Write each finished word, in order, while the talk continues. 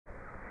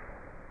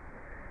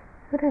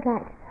What I'd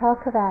like to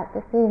talk about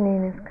this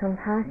evening is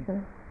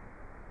compassion.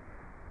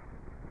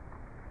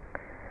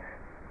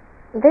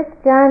 This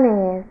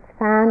journey is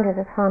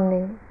founded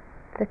upon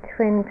the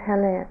twin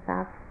pillars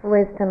of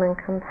wisdom and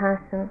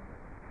compassion.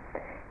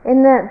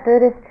 In the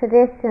Buddhist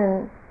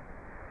tradition,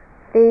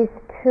 these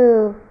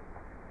two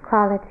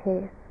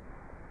qualities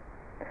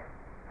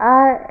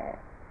are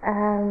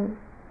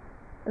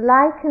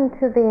likened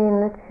to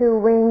being the two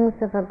wings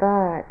of a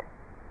bird.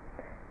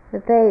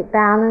 That they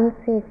balance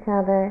each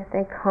other,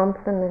 they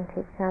complement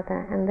each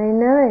other, and they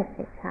nourish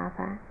each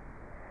other,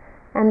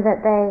 and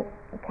that they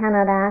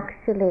cannot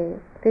actually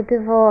be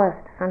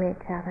divorced from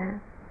each other.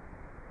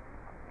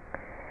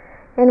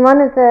 In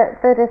one of the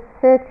Buddhist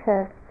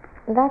sutras,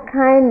 that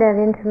kind of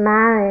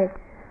intermarriage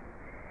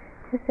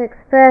is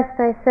expressed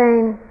by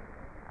saying,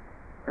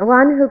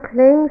 one who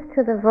clings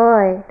to the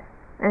void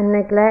and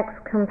neglects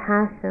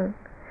compassion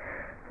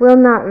will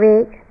not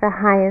reach the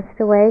highest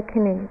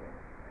awakening.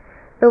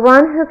 The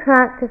one who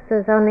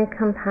practices only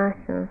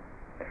compassion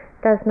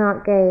does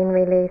not gain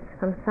release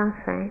from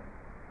suffering.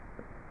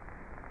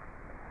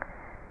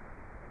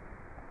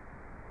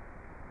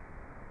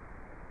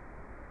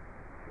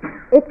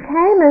 It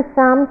came as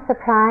some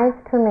surprise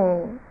to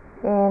me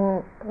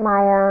in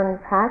my own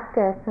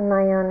practice and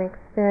my own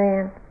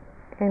experience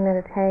in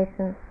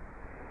meditation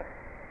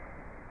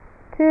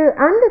to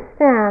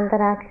understand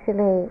that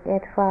actually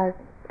it was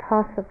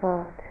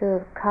possible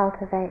to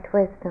cultivate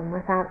wisdom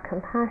without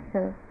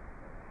compassion.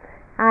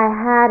 I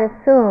had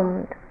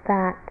assumed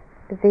that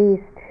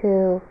these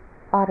two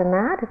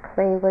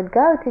automatically would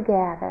go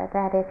together,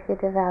 that if you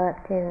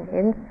developed in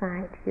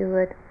insight, you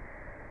would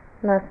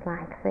most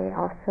likely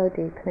also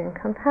deepen in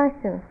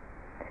compassion.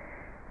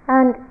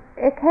 And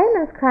it came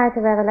as quite a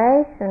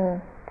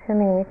revelation to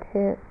me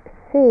to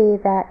see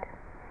that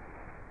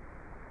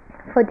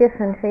for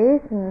different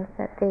reasons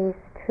that these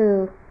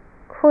two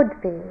could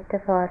be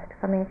divorced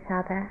from each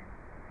other.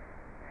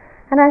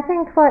 And I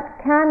think what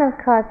can, of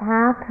course,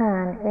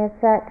 happen is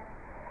that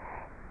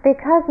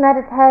because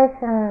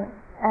meditation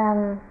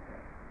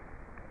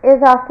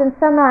is often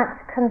so much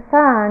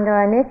concerned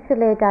or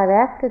initially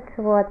directed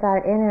towards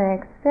our inner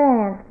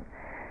experience,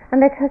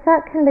 and because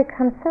that can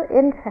become so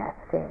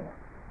interesting,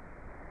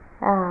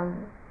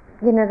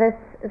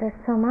 there's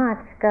so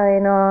much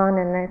going on,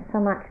 and there's so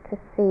much to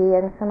see,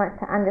 and so much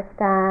to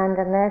understand,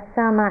 and there's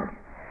so much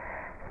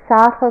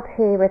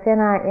subtlety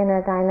within our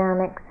inner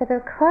dynamics that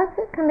of course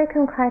it can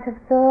become quite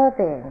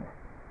absorbing.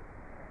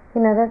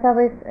 There's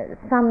always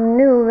some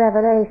new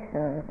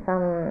revelation,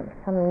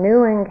 some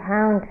new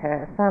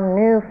encounter, some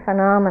new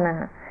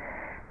phenomena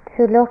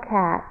to look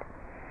at.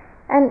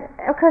 And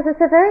of course it's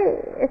a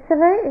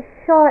very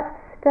short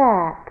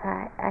step,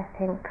 I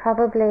think,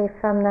 probably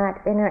from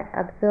that inner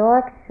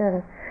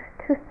absorption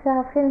to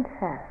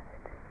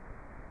self-interest,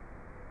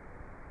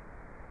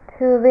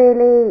 to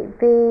really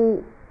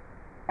be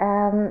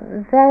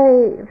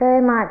very,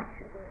 very much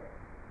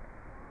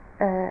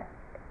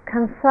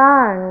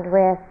concerned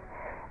with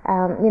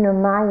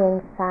my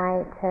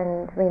insight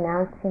and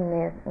renouncing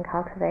this and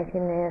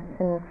cultivating this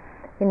and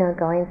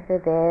going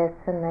through this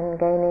and then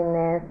gaining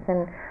this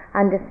and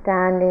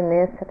understanding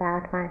this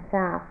about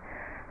myself.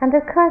 And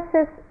of course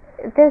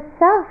this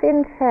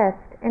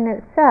self-interest in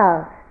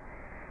itself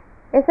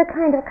is a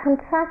kind of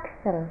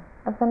contraction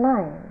of the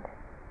mind.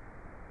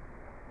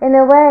 In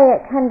a way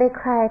it can be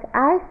quite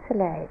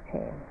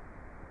isolating.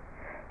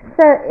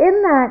 So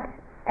in that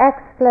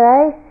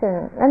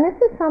exploration, and this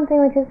is something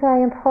which is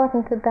very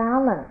important to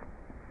balance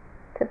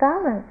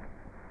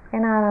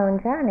in our own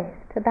journeys,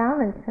 to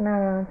balance in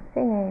our own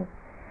seeing.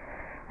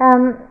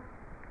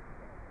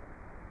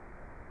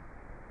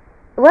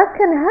 What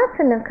can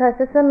happen, of course,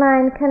 is the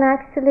mind can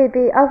actually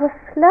be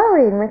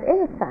overflowing with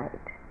insight.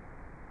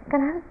 It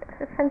can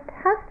have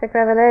fantastic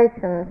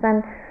revelations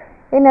and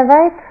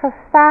very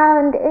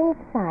profound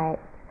insight,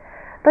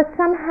 but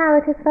somehow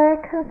it is very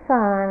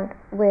concerned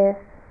with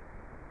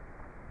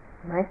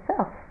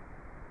myself.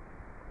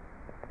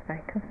 It's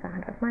very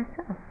concerned with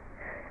myself.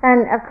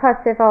 And of course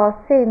we've all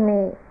seen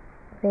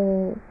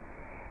the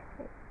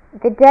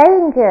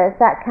dangers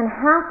that can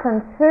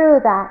happen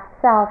through that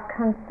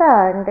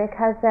self-concern,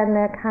 because then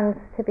there comes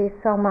to be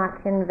so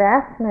much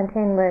investment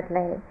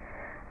inwardly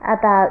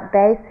about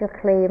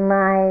basically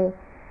my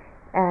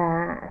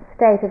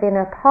state of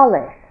inner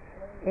polish.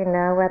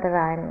 Whether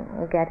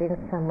I'm getting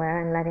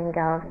somewhere and letting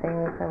go of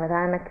things, or whether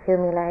I'm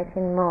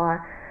accumulating more.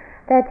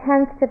 There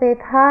tends to be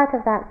part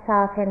of that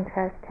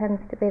self-interest,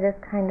 tends to be this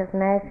kind of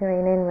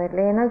measuring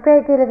inwardly, and a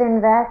great deal of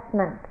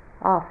investment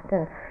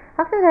often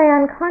very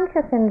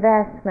unconscious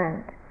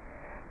investment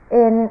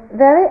in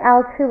very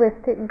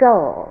altruistic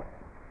goals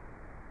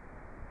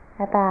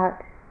about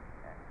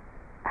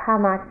how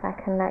much I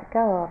can let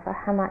go of, or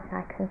how much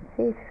I can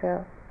see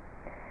through,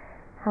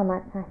 how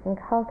much I can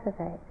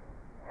cultivate.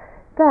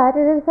 But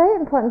it is very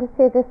important to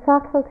see the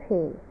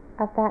subtlety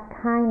of that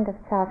kind of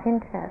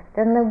self-interest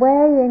and the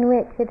way in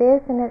which it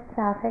is in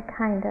itself a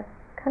kind of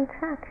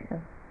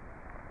contraction.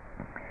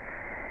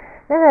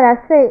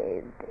 Nevertheless,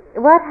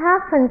 what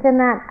happens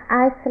in that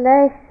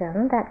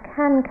isolation that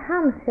can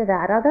come through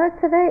that, although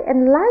it's a very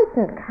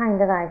enlightened kind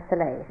of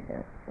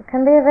isolation, it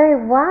can be a very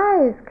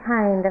wise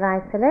kind of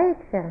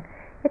isolation,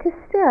 it is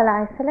still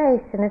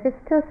isolation, it is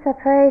still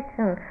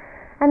separation.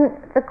 And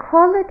the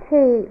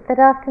quality that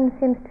often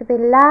seems to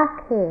be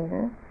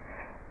lacking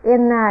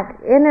in that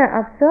inner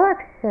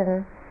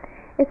absorption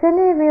is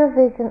any real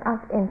vision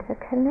of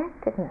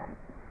interconnectedness.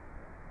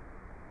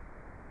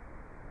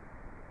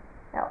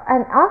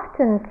 And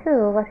often,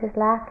 too, what is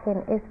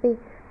lacking is the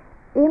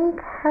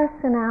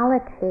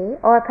impersonality,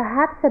 or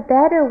perhaps a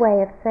better way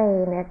of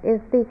saying it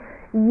is the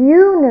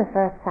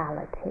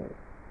universality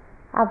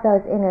of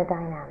those inner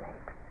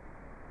dynamics.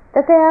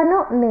 That they are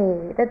not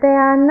me, that they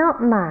are not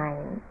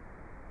mine,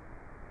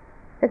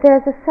 that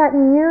there's a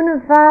certain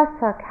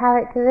universal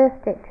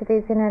characteristic to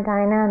these inner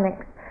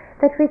dynamics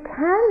that we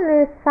can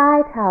lose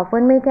sight of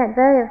when we get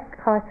very, of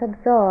course,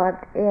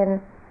 absorbed in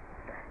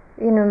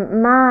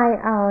my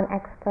own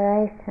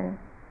exploration.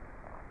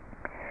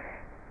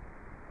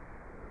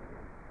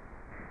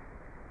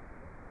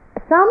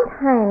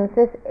 Sometimes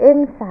this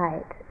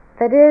insight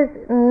that is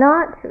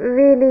not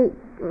really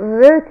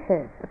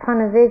rooted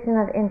upon a vision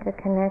of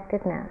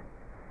interconnectedness,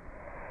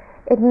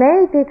 it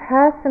may be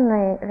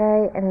personally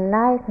very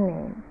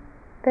enlightening,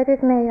 but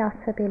it may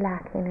also be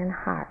lacking in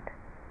heart.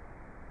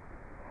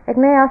 It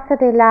may also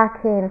be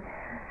lacking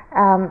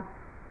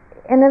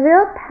in the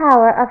real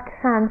power of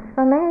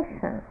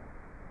transformation.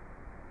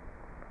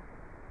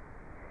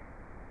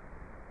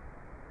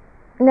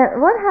 Now,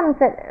 what happens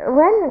that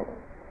when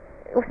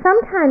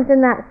sometimes in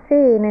that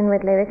scene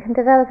inwardly we can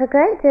develop a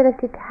great deal of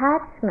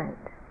detachment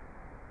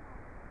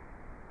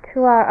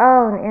to our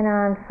own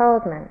inner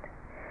unfoldment.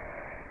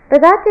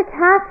 But that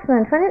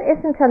detachment, when it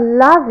isn't a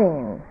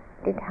loving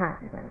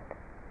detachment,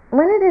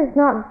 when it is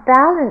not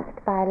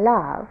balanced by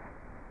love,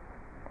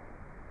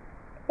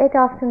 it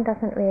often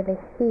doesn't really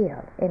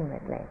heal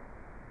inwardly.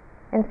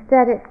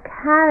 Instead, it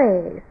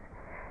carries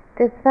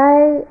this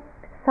very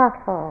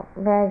subtle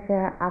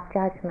measure of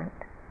judgment.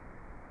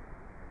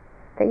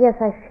 That yes,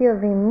 I feel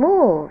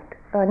removed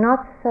or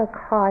not so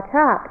caught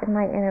up in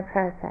my inner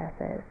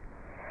processes.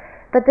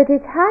 But the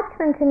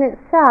detachment in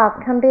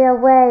itself can be a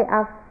way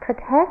of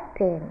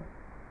protecting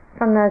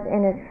from those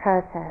inner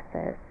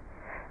processes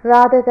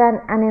rather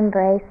than an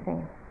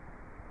embracing,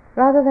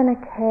 rather than a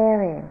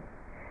caring,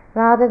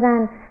 rather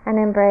than an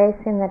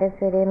embracing that is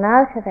really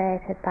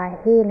motivated by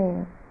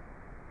healing.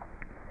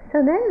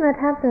 So then what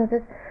happens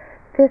is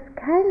this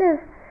kind of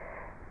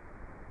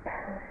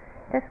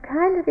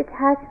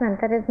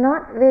detachment that is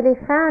not really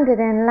founded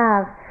in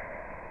love,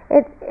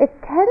 it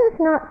tends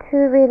not to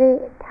really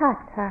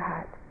touch our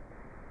hearts.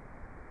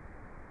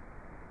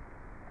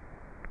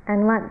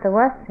 And what the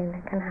worst thing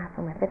that can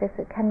happen with it is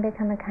it can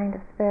become a kind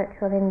of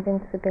spiritual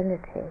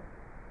invincibility,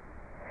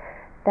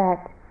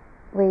 that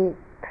we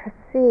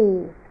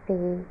perceive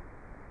the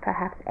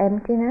perhaps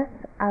emptiness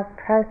of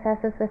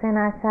processes within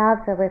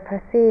ourselves, or we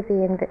perceive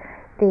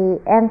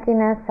the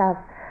emptiness of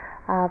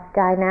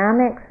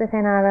dynamics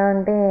within our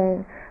own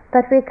being,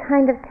 but we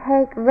kind of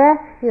take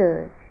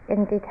refuge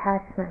in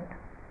detachment.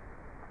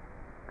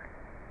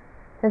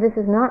 So this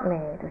is not me,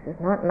 this is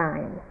not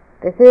mine,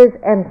 this is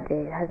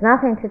empty, it has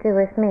nothing to do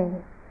with me.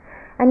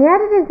 And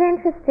yet it is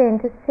interesting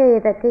to see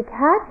that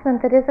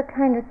detachment that is a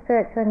kind of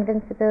spiritual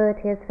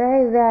invincibility is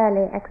very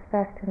rarely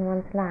expressed in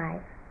one's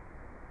life.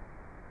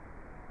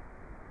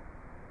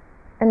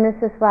 And this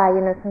is why,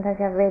 sometimes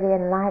you have really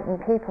enlightened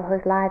people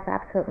whose lives are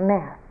absolute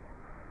mess.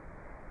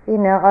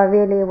 Or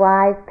really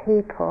wise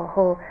people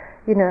who,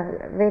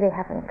 really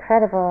have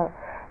incredible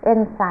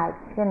insights,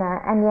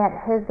 and yet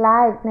whose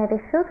lives may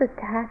be filled with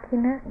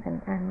tackiness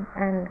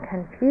and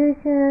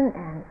confusion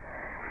and,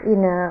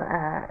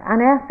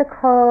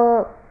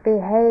 unethical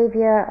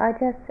behavior, or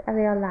just a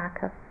real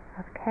lack of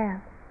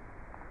care.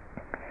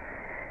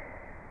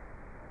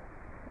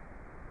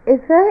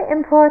 It's very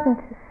important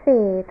to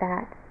see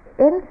that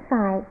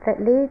insight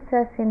that leads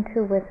us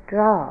into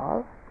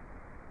withdrawal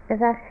is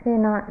actually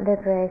not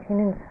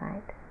liberating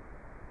insight.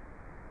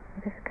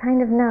 It is kind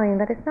of knowing,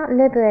 but it's not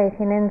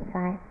liberating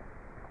insight.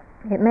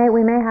 We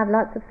may have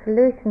lots of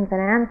solutions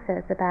and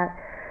answers about,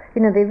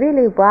 be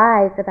really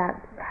wise about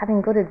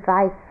having good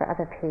advice for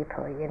other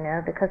people,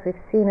 because we've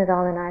seen it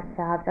all in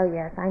ourselves. Oh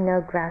yes, I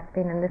know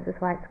grasping, and this is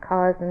why it's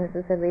caused, and this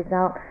is the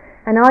result.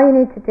 And all you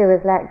need to do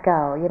is let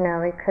go. We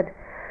could,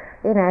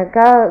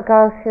 go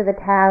through the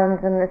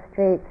towns and the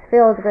streets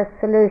filled with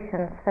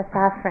solutions for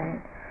suffering.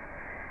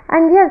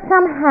 And yet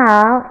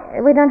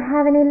somehow we don't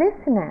have any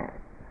listeners.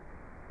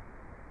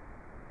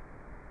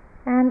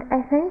 And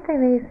I think the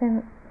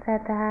reason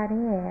that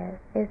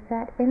is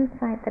that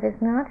insight that is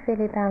not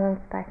really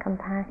balanced by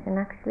compassion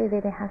actually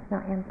really has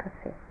no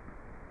empathy.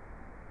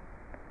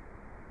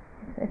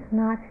 It's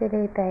not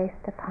really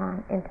based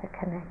upon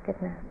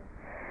interconnectedness.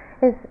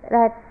 Is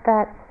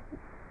that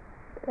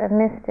a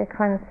mystic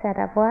once said,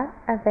 of what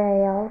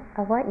avail,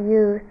 of what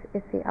use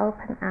is the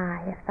open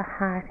eye if the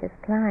heart is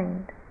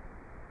blind?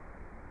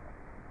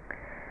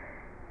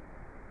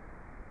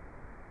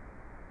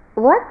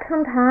 what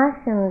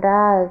compassion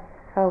does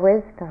for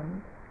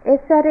wisdom is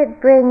that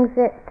it brings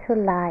it to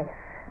life.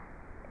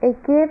 It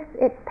gives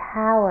it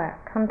power.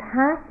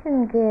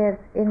 Compassion gives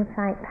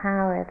insight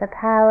power, the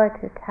power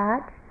to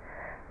touch,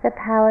 the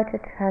power to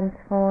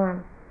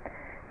transform,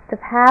 the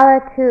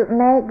power to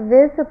make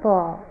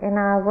visible in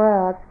our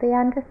worlds the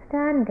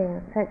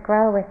understandings that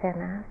grow within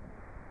us.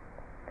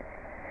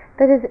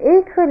 But it's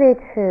equally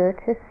true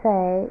to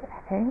say, I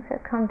think,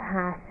 that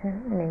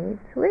compassion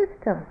needs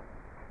wisdom.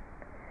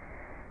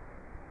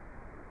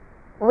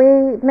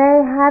 We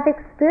may have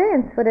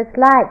experienced what it's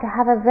like to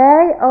have a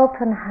very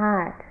open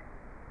heart,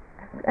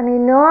 an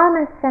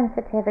enormous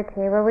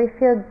sensitivity where we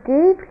feel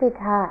deeply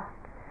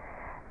touched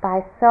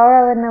by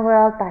sorrow in the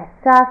world, by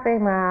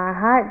suffering, where our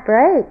heart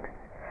breaks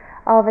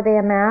over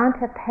the amount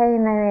of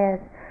pain there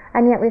is,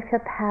 and yet we feel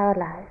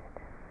paralyzed.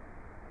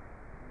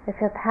 We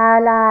feel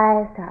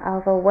paralyzed or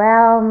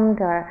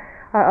overwhelmed or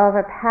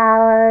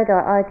overpowered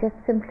or just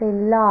simply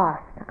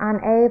lost,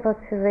 unable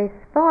to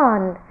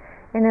respond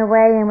in a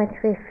way in which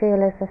we feel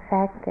is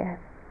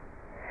effective.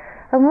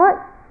 And what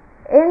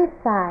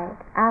insight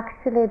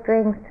actually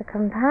brings to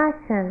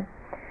compassion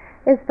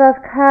is both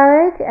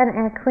courage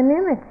and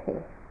equanimity.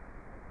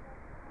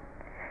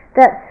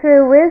 That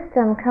through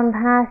wisdom,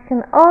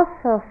 compassion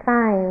also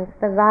finds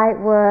the right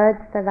words,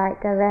 the right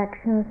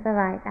directions, the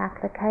right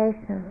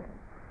applications.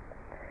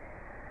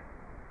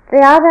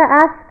 The other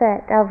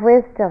aspect of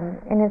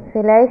wisdom in its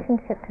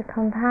relationship to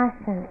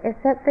compassion is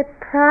that the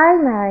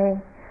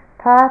primary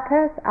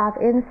purpose of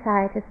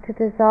insight is to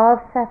dissolve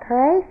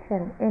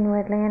separation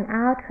inwardly and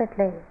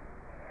outwardly,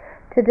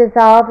 to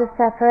dissolve the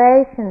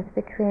separations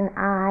between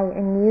I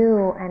and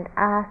you and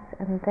us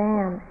and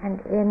them and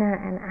inner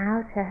and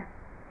outer.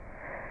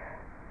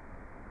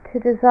 To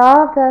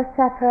dissolve those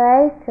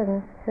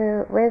separations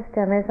through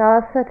wisdom is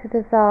also to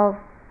dissolve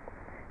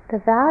the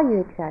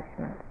value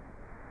judgments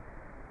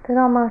that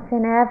almost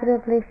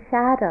inevitably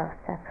shadow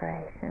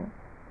separation.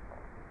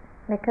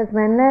 Because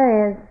when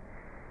there is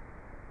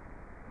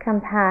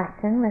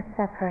compassion with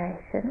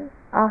separation,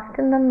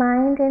 often the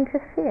mind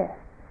interferes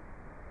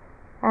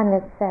and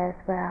it says,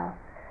 well,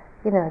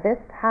 this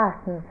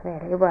person's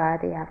really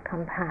worthy of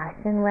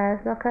compassion, whereas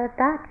look at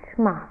that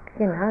schmuck,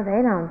 they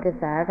don't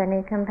deserve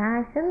any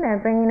compassion,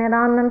 they're bringing it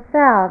on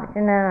themselves,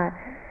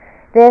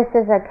 this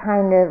is a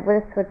kind of,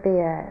 this would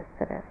be a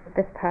sort of,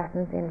 this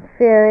person's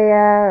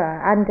inferior or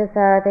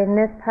undeserving,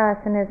 this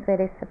person is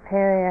really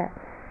superior.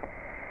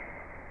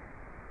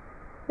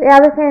 The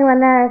other thing, when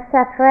there is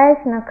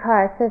separation, of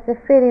course, is the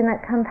feeling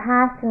that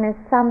compassion is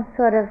some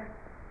sort of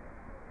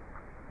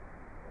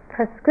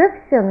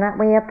prescription that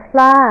we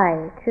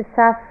apply to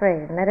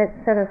suffering, that it's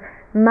sort of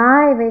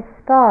my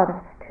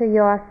response to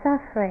your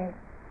suffering,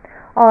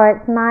 or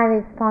it's my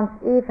response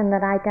even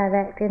that I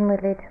direct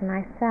inwardly to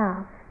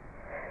myself.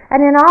 And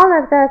in all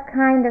of those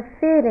kind of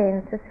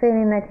feelings, this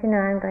feeling that,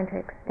 I'm going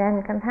to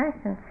extend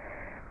compassion,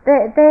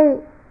 they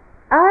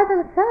are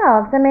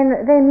themselves,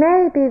 they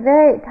may be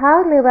very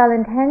totally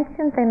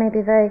well-intentioned, they may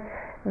be very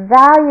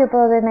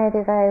valuable, they may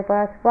be very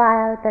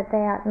worthwhile, but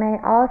they may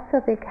also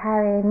be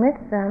carrying with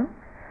them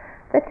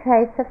the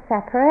trace of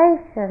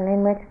separation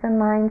in which the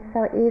mind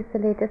so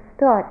easily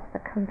distorts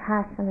the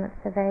compassion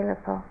that's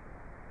available.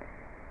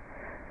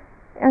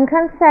 And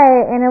can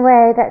say in a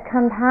way that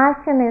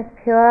compassion is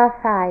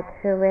purified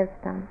through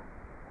wisdom.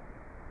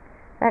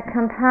 That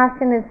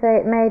compassion is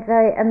made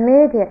very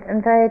immediate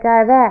and very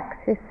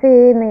direct to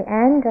seeing the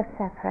end of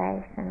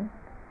separation.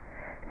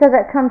 So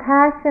that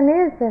compassion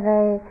is a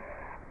very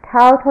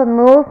total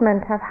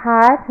movement of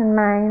heart and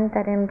mind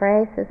that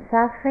embraces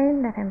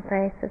suffering, that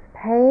embraces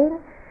pain,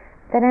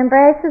 that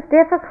embraces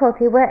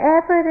difficulty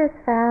wherever it is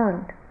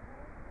found,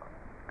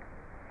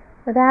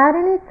 without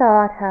any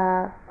thought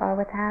of or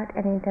without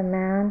any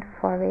demand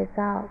for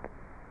result.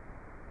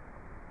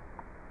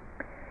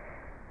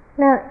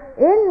 Now,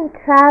 in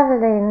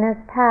traveling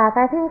this path,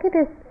 I think it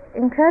is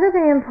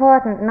incredibly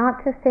important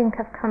not to think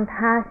of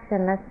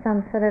compassion as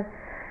some sort of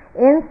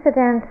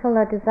incidental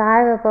or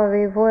desirable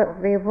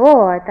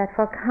reward that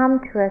will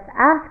come to us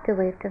after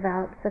we've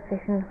developed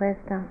sufficient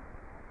wisdom.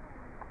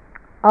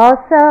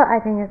 Also,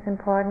 I think it's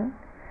important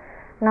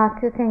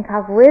not to think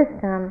of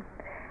wisdom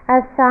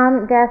as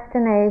some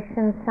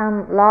destination,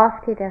 some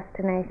lofty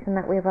destination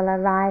that we will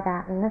arrive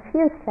at in the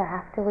future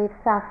after we've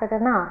suffered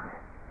enough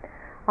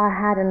or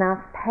had enough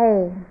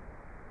pain.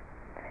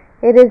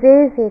 It is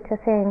easy to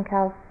think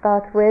of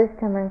both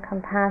wisdom and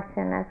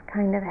compassion as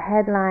kind of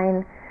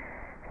headline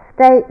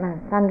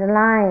statements,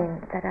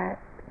 underlines that are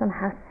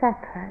somehow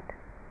separate.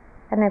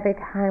 And every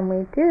time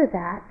we do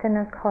that, then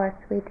of course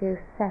we do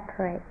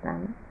separate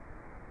them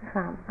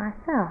from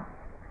ourselves.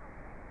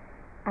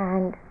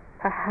 And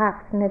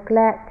perhaps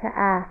neglect to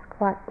ask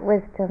what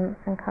wisdom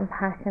and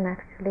compassion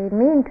actually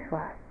mean to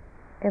us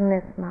in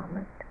this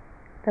moment.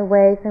 The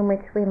ways in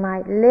which we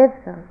might live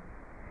them,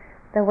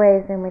 the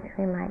ways in which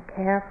we might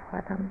care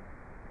for them.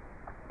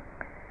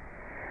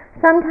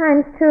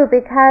 Sometimes too,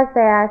 because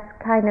they are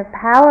kind of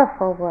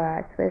powerful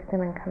words, wisdom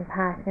and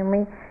compassion,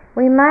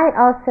 we might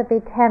also be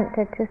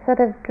tempted to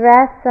sort of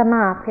dress them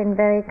up in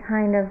very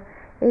kind of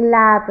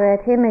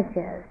elaborate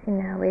images.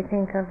 We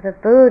think of the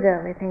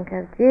Buddha, we think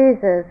of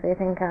Jesus, we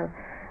think of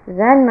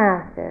Zen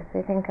masters,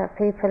 we think of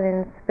people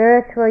in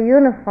spiritual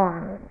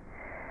uniforms,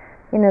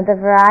 the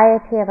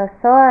variety of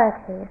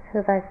authorities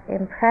who have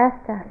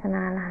impressed us in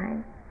our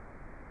lives.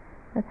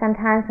 And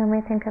sometimes when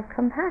we think of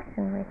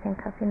compassion, we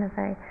think of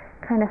very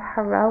kind of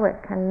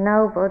heroic and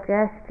noble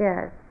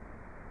gestures.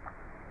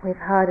 We've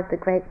heard of the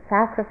great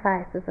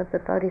sacrifices of the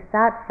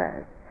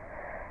bodhisattvas.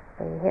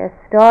 We hear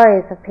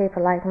stories of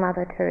people like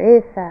Mother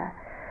Teresa,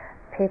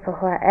 people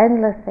who are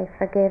endlessly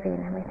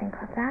forgiving, and we think,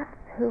 that's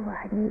who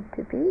I need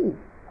to be.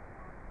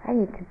 I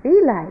need to be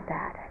like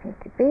that. I need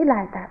to be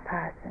like that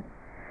person.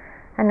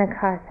 And of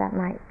course that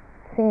might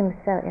seem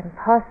so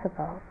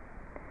impossible,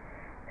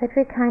 but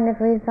we kind of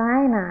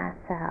resign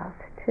ourselves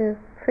to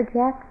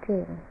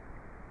projecting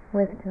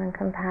wisdom and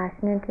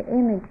compassion into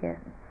images,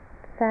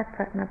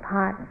 separate and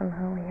apart from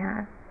who we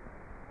are.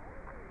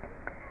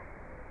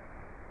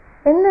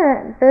 In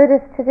the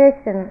Buddhist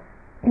tradition,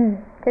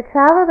 to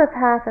travel the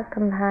path of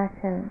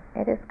compassion,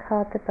 it is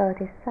called the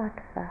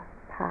Bodhisattva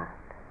path.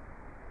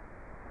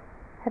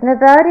 And the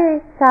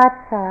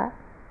Bodhisattva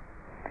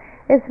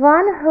is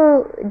one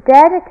who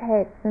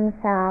dedicates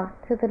themselves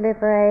to the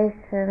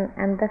liberation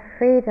and the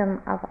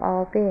freedom of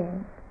all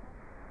beings.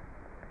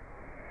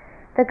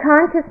 The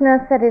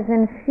consciousness that is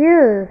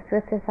infused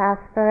with this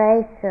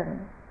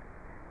aspiration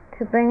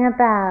to bring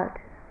about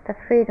the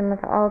freedom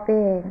of all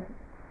beings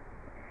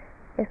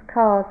is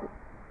called,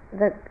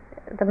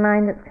 the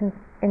mind that's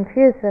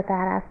infused with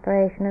that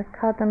aspiration is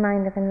called the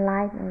mind of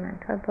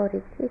enlightenment, or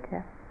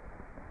bodhicitta.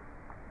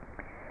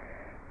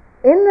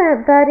 In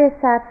the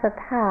Bodhisattva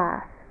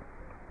path,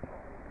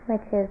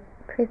 which is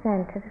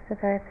presented as a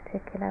very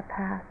particular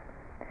path,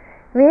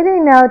 really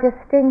no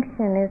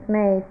distinction is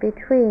made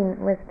between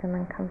wisdom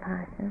and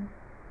compassion,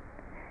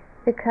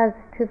 because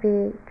to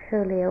be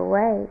truly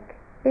awake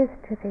is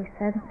to be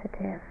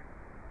sensitive,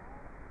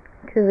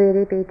 to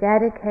really be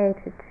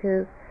dedicated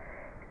to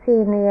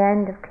seeing the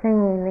end of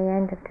clinging, the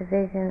end of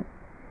division,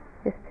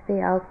 is to be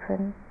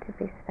open, to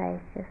be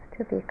spacious,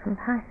 to be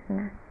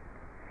compassionate.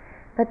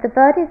 But the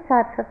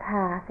Bodhisattva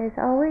path is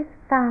always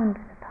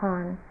founded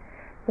upon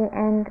the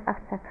end of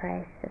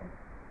separation,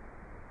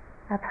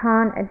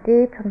 upon a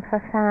deep and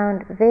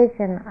profound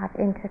vision of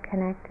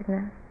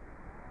interconnectedness.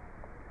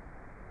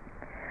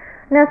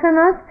 Now, for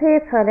most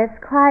people, it's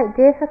quite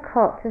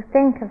difficult to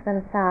think of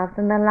themselves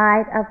in the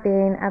light of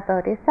being a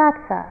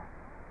bodhisattva,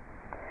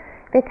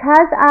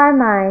 because our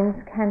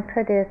minds can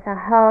produce a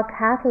whole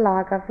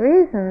catalogue of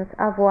reasons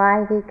of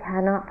why we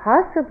cannot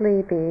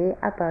possibly be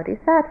a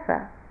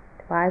bodhisattva,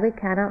 why we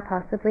cannot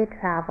possibly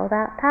travel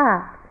that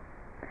path.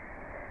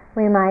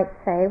 We might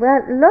say,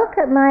 well, look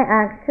at my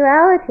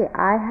actuality.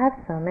 I have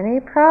so many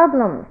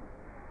problems.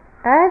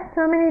 I have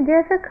so many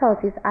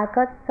difficulties. I've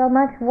got so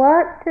much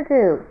work to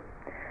do.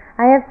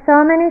 I have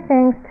so many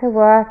things to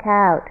work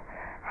out.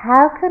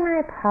 How can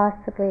I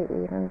possibly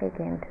even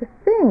begin to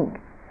think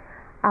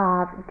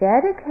of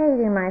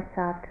dedicating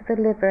myself to the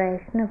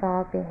liberation of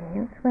all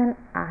beings when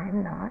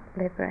I'm not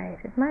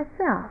liberated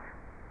myself?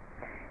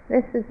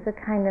 This is the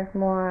kind of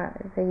more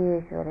the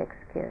usual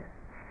excuse.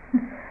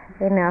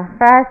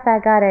 First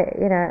I gotta,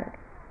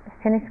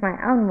 finish my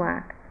own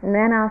work, and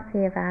then I'll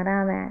see about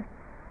others.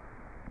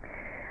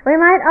 We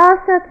might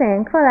also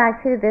think, well,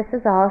 actually this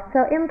is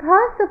also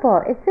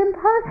impossible. It's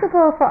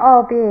impossible for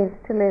all beings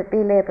to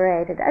be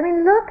liberated. I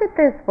mean, look at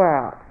this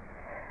world.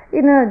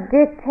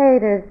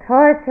 Dictators,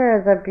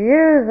 torturers,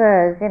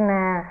 abusers,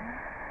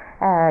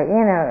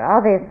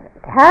 all these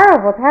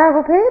terrible,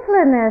 terrible people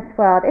in this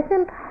world. It's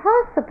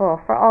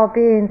impossible for all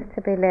beings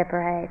to be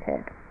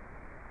liberated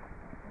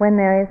when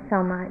there is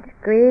so much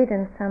greed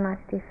and so much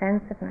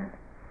defensiveness.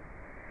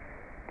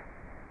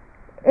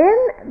 In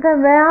the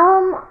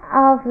realm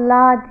of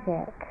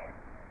logic,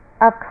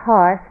 of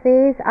course,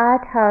 these are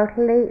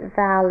totally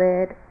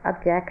valid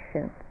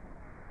objections.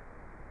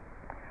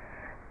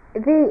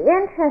 The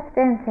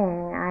interesting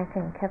thing, I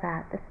think,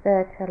 about the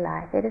spiritual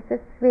life is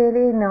it's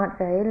really not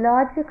very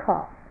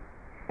logical.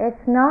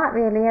 It's not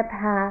really a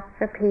path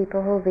for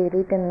people who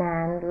really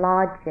demand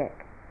logic,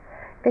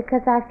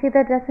 because actually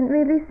there doesn't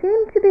really seem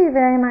to be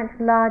very much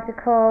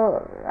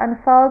logical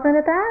unfoldment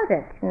about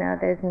it.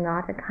 There's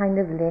not a kind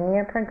of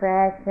linear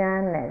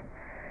progression, there's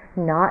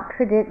not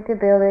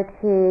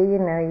predictability,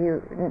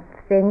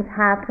 things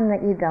happen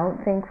that you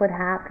don't think would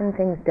happen,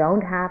 things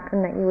don't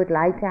happen that you would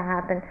like to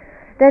happen.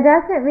 There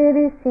doesn't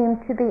really seem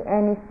to be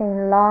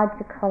anything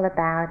logical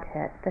about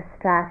it. The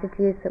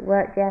strategies that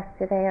worked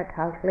yesterday are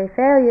totally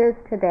failures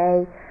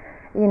today.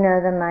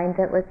 The mind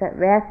that was at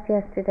rest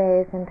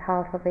yesterday is in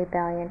total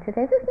rebellion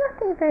today. There's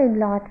nothing very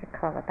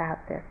logical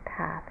about this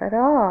path at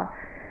all.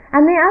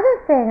 And the other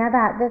thing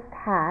about this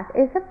path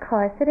is, of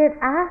course, that it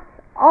asks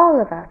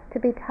all of us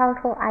to be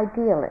total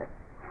idealists.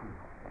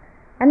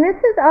 And this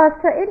is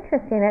also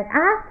interesting. It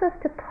asks us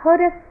to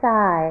put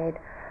aside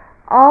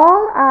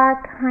all our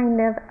kind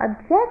of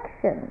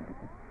objections.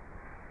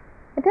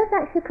 It does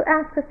actually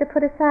ask us to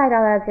put aside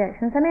all our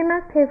objections. I mean,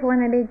 most people, when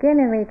they begin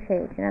a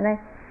retreat,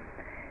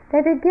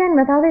 they begin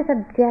with all these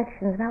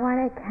objections about why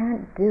they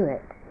can't do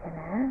it, you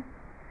know.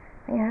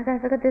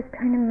 Guys, look at this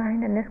kind of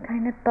mind and this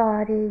kind of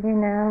body, you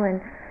know, and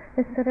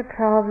this sort of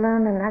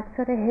problem and that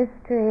sort of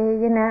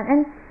history, you know.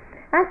 And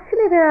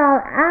actually we're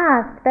all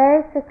asked,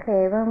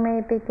 basically, when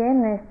we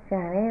begin this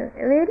journey,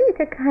 really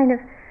to kind of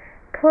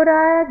put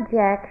our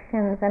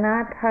objections and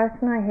our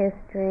personal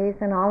histories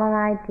and all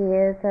our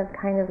ideas of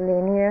kind of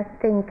linear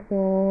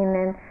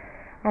thinking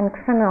and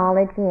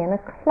chronology in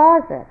a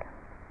closet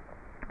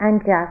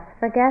and just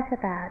forget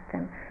about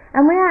them.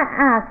 And we are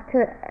asked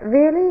to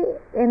really,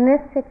 in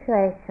this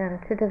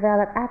situation, to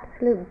develop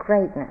absolute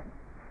greatness.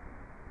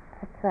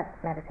 That's what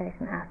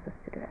meditation asks us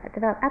to do.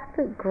 Develop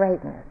absolute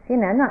greatness, you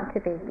know, not to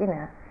be, you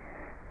know,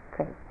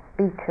 great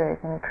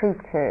speakers and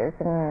preachers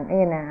and,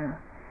 you know,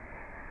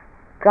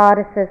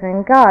 goddesses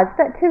and gods,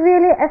 but to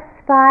really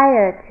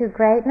aspire to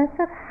greatness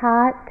of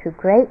heart, to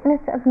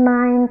greatness of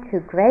mind, to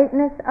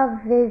greatness of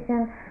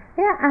vision.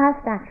 We are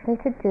asked actually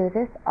to do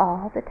this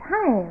all the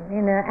time,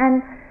 you know,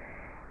 and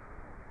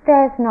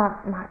there's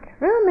not much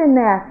room in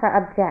there for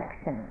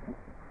objections.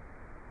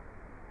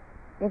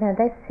 You know,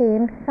 they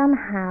seem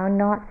somehow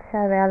not so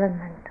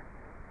relevant.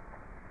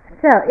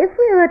 So if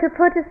we were to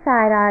put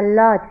aside our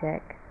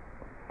logic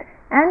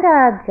and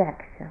our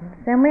objections,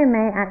 then we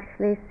may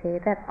actually see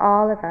that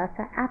all of us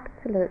are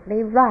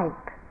absolutely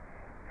ripe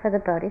for the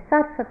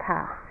bodhisattva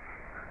path.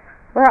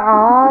 We're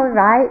all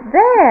right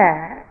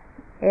there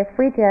if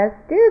we just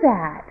do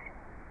that.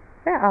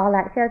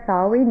 That's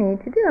all we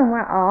need to do, and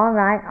we're all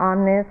right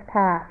on this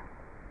path.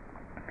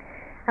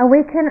 And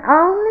we can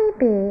only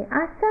be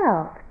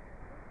ourselves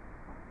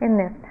in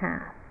this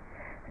path.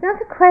 It's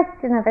not a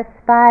question of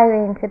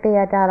aspiring to be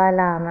a Dalai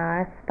Lama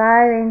or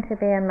aspiring to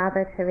be a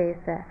Mother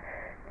Teresa.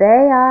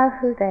 They are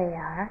who they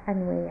are,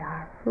 and we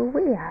are who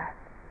we are.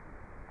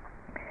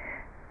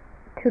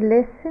 To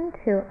listen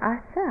to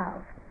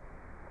ourselves,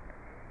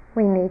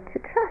 we need to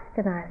trust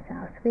in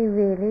ourselves. We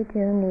really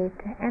do need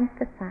to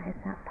emphasize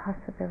that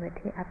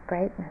possibility of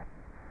greatness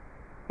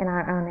in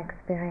our own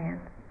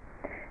experience.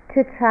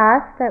 To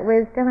trust that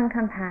wisdom and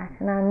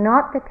compassion are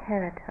not the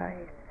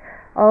territories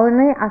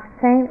only of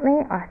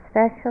saintly or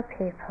special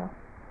people,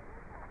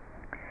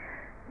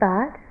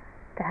 but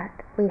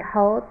that we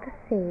hold the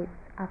seeds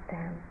of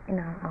them in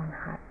our own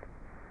hearts,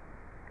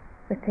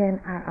 within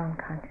our own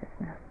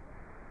consciousness.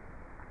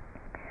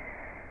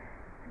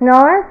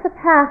 Nor is the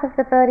path of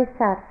the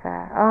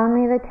Bodhisattva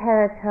only the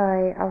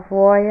territory of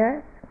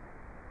warriors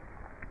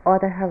or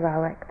the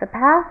heroic. The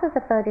path of the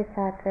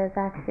Bodhisattva is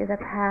actually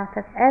the path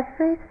of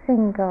every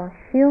single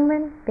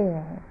human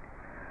being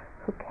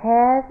who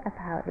cares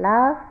about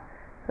love,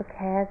 who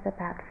cares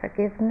about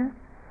forgiveness,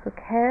 who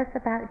cares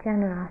about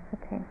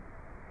generosity.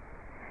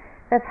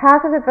 The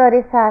path of the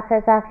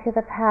Bodhisattva is actually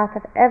the path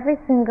of every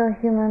single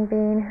human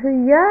being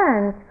who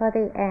yearns for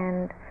the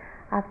end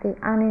of the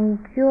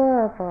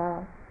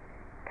unendurable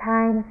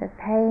times of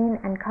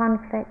pain and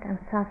conflict and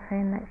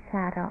suffering that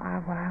shadow our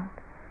world.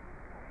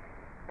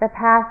 The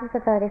path of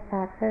the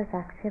Bodhisattva is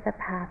actually the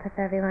path of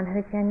everyone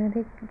who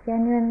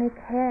genuinely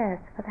cares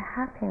for the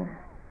happiness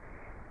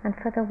and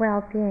for the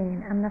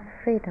well-being and the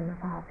freedom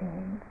of all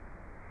beings.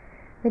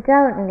 We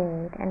don't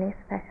need any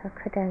special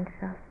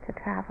credentials to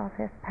travel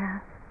this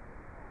path.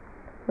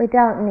 We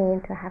don't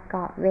need to have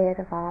got rid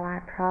of all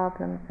our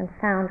problems and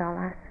found all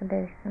our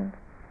solutions.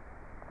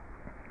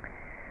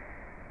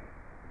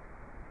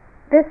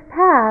 This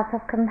path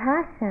of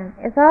compassion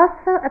is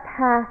also a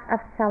path of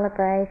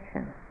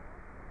celebration.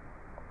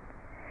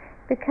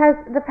 Because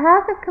the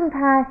path of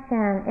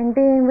compassion, in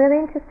being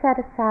willing to set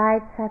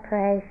aside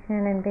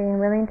separation, and being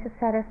willing to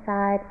set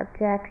aside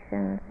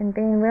objections, and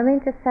being willing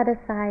to set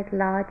aside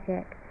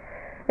logic,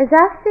 is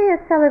actually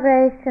a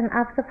celebration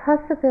of the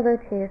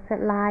possibilities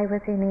that lie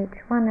within each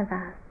one of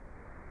us.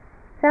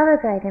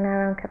 Celebrating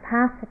our own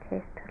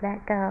capacities to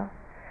let go,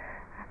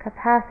 our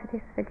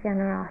capacities for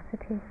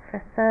generosity,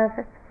 for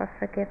service, for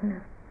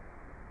forgiveness.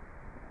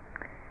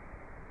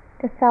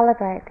 To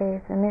celebrate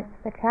these amidst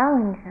the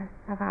challenges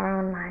of our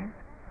own lives.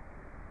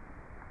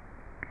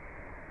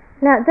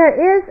 Now, there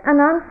is an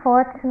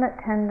unfortunate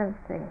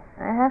tendency,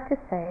 I have to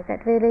say,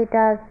 that really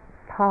does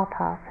pop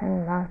up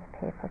in most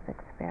people's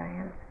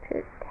experience,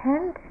 to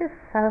tend to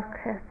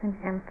focus and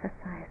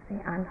emphasize the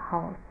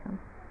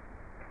unwholesome,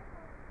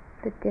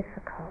 the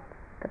difficult,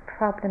 the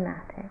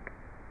problematic.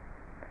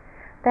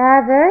 There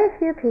are very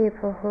few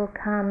people who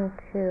come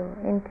to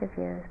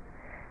interviews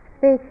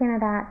speaking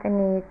about the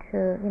need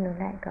to,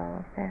 let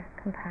go of their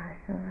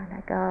compassion, or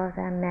let go of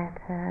their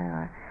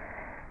metta, or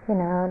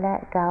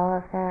let go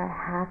of their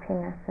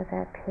happiness or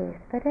their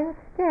peace. But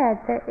instead,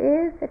 there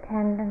is a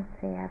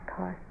tendency, of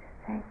course, to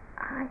say,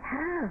 I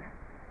have,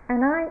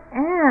 and I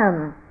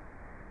am.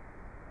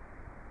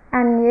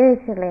 And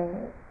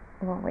usually,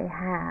 what we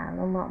have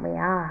and what we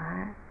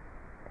are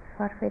is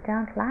what we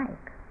don't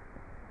like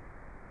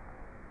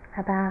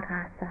about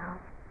ourselves.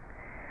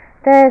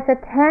 There's a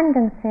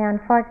tendency,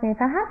 unfortunately,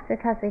 perhaps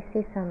because we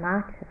see so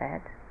much of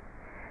it,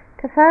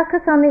 to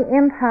focus on the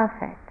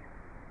imperfect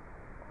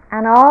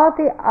and all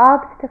the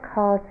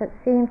obstacles that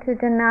seem to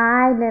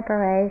deny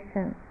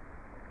liberation,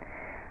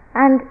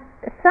 And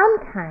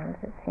sometimes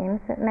it seems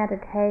that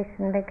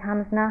meditation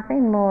becomes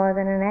nothing more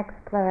than an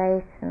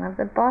exploration of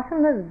the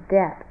bottomless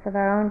depths of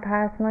our own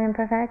personal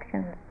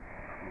imperfections.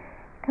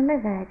 It can be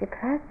very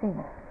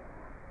depressing.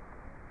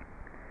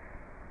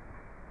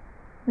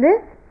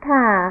 This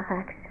path,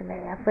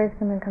 actually, of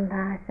wisdom and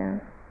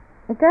compassion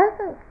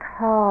doesn't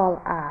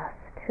call us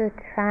to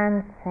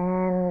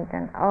transcend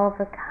and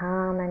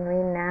overcome and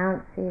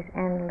renounce these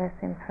endless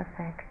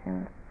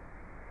imperfections.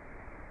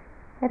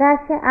 It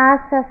actually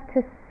asks us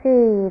to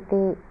see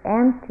the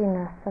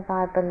emptiness of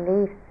our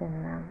beliefs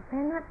in them.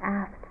 We're not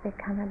asked to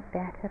become a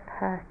better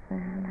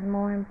person, a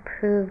more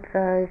improved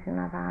version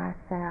of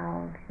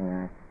ourselves,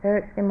 a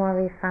spiritually more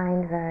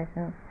refined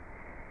version.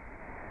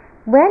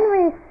 When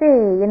we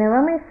see,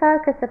 when we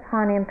focus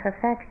upon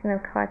imperfection,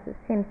 of course it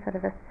seems sort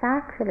of a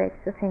sacrilege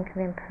to think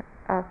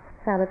of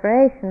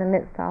celebration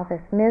amidst all this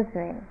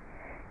misery.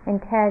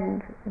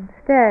 Instead,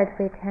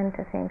 we tend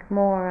to think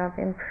more of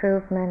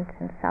improvement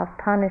and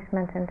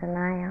self-punishment and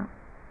denial.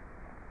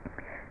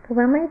 But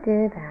when we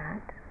do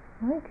that,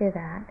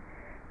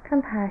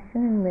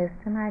 compassion and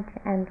wisdom are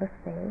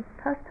endlessly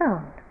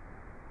postponed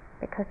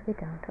because we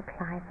don't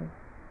apply them.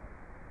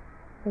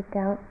 We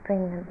don't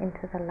bring them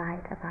into the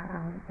light of our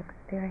own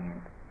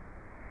experience.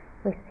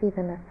 We see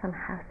them as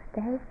somehow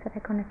states that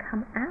are going to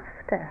come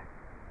after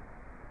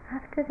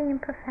the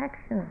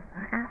imperfections,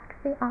 or after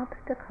the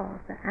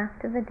obstacles, or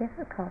after the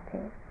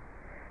difficulties.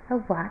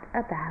 So what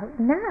about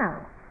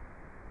now?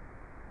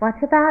 What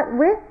about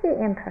with the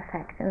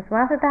imperfections?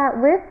 What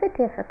about with the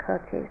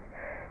difficulties?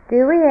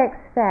 Do we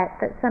expect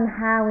that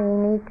somehow we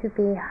need to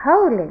be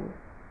holy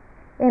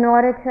in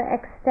order to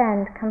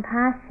extend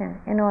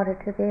compassion, in order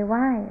to be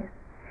wise?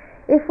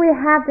 If we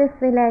have this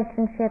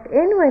relationship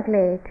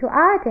inwardly to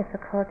our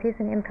difficulties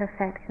and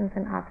imperfections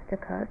and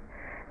obstacles,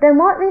 then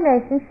what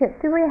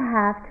relationship do we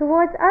have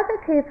towards other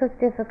people's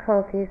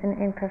difficulties and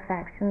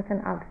imperfections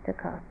and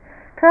obstacles?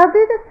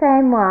 Probably the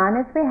same one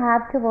as we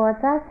have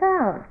towards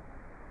ourselves.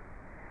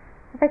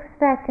 Of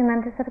expecting them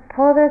to sort of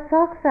pull their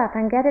socks up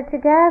and get it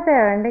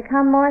together and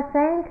become more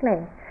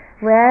saintly.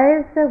 Where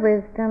is the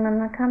wisdom and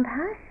the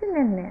compassion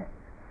in this?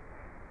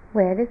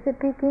 Where does it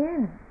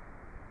begin?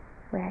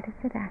 Where does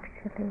it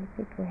actually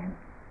begin?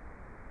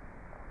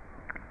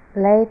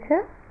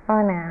 Later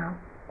or now?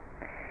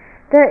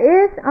 There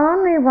is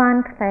only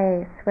one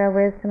place where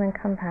wisdom and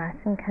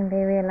compassion can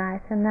be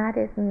realized, and that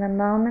is in the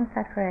moment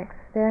that we're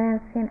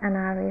experiencing and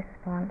our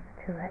response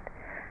to it.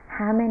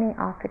 How many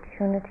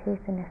opportunities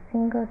in a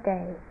single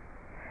day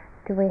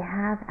do we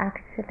have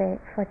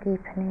actually for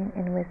deepening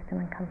in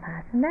wisdom and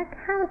compassion? They're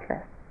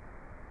countless.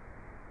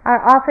 Our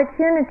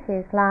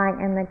opportunities lie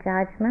in the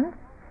judgments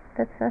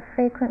that so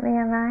frequently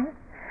arise.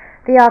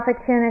 The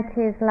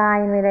opportunities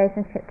lie in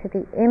relationship to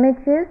the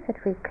images that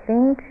we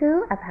cling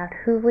to about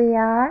who we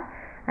are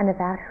and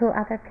about who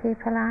other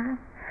people are.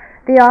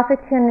 The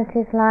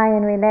opportunities lie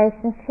in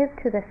relationship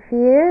to the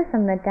fears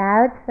and the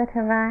doubts that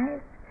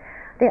arise.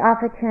 The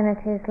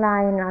opportunities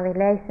lie in our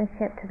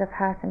relationship to the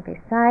person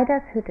beside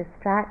us who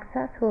distracts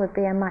us, who would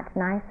be a much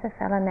nicer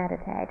fellow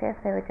meditator if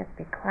they would just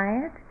be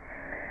quiet.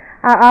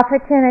 Our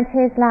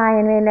opportunities lie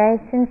in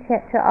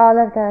relationship to all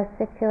of those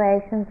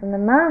situations in the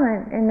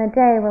moment, in the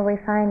day where we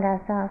find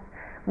ourselves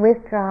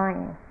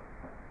withdrawing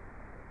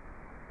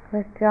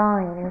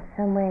in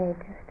some way,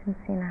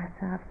 distancing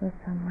ourselves in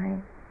some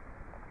way.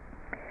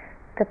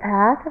 The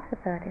path of the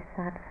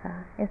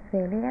Bodhisattva is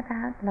really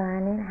about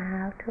learning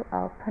how to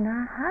open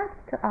our hearts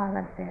to all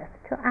of this,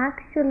 to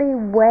actually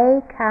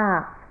wake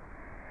up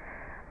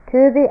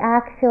to the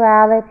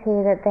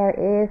actuality that there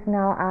is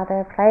no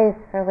other place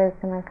for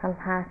wisdom and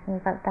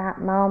compassion but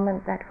that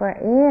moment that we're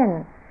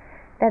in,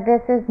 that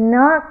this is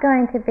not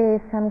going to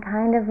be some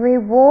kind of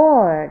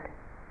reward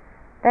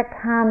that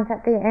comes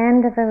at the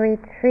end of a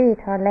retreat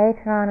or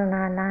later on in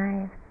our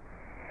lives.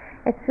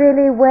 It's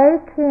really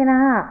waking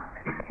up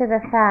to the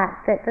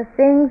fact that the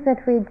things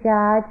that we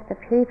judge, the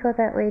people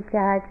that we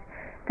judge,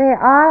 they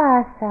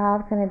are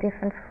ourselves in a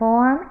different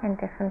form and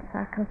different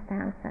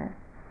circumstances.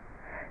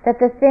 That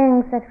the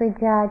things that we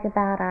judge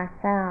about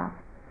ourselves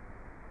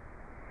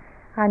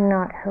are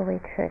not who we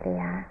truly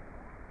are.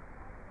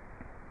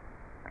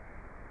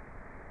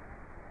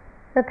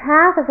 The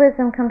path of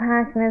wisdom and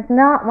compassion is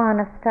not one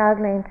of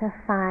struggling to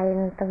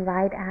find the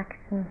right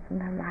actions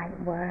and the right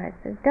words.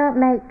 Don't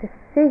make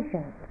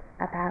decisions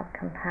about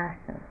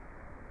compassion.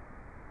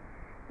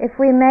 If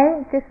we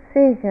make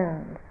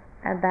decisions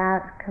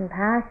about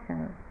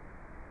compassion,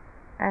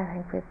 I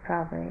think we've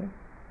probably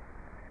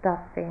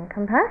stopped being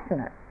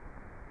compassionate.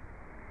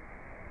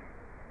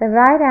 The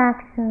right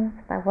actions,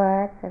 the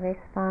words, the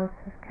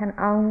responses can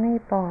only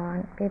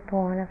be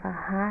born of a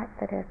heart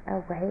that is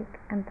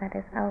awake and that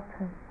is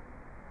open.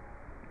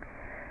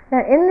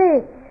 Now, in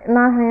the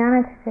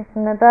Mahayana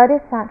tradition, the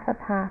Bodhisattva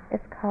path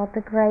is called the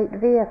Great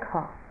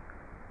Vehicle.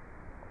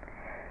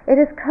 It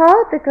is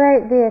called the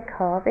Great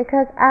Vehicle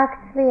because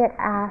actually it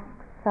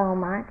asks so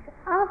much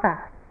of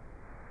us.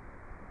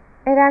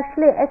 It asks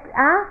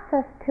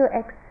us to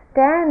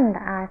extend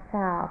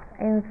ourselves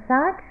in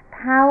such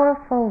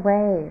powerful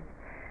ways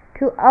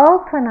to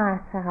open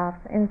ourselves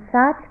in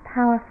such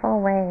powerful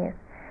ways.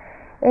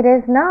 It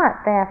is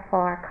not,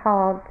 therefore,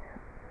 called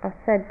or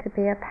said to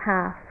be a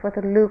path for the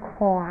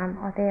lukewarm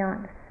or the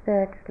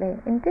spiritually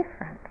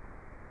indifferent,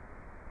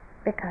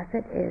 because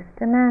it is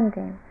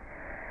demanding.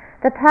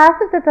 The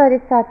path of the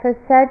Bodhisattva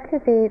is said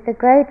to be the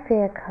great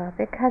vehicle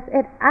because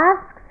it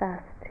asks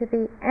us to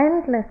be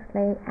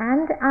endlessly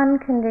and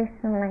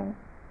unconditionally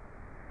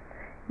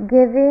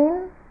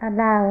giving,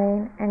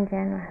 allowing, and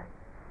generous.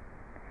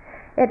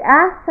 It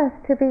asks us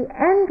to be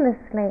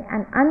endlessly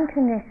and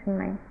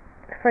unconditionally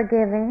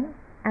forgiving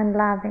and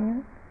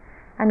loving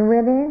and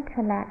willing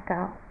to let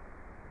go.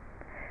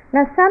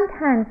 Now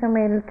sometimes when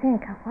we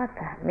think of what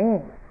that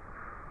means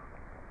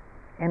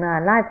in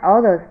our life,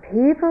 all those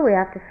people we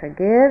have to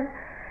forgive,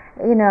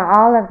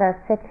 all of those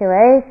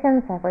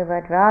situations that we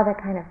would rather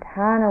kind of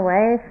turn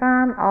away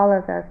from, all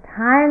of those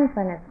times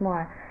when it's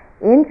more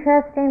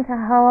interesting to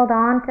hold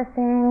on to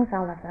things,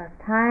 all of those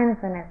times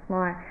when it's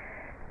more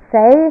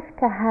safe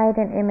to hide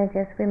in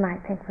images, we might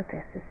think, well,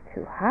 this is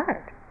too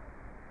hard.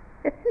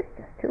 This is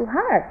just too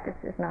hard. This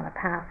is not a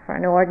path for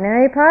an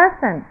ordinary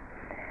person.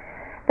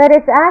 But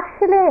it's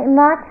actually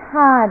much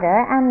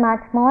harder and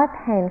much more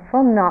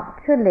painful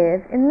not to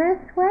live in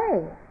this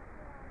way.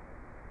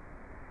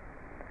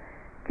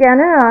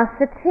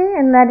 Generosity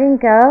and letting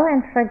go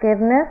and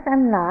forgiveness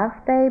and love,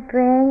 they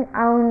bring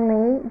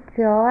only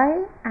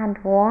joy and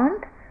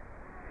warmth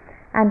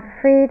and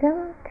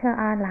freedom to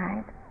our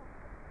lives.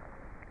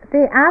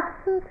 The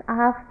absence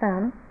of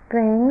them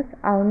brings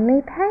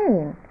only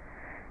pain.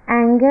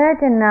 Anger,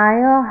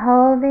 denial,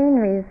 holding,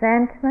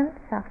 resentment,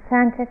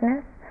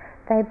 self-centeredness,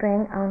 they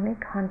bring only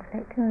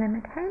conflict and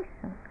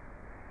limitation.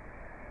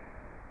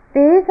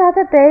 These are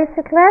the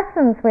basic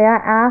lessons we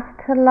are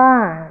asked to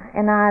learn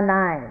in our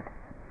lives.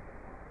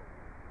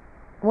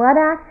 What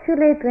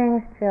actually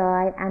brings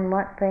joy and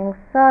what brings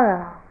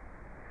sorrow?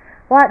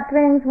 What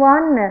brings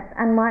oneness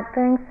and what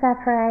brings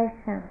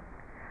separation?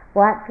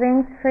 What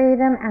brings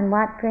freedom and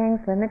what brings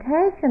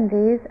limitation?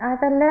 These are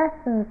the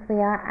lessons we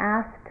are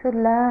asked to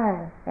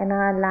learn in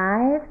our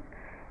lives,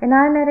 in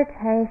our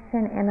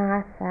meditation, in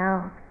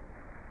ourselves.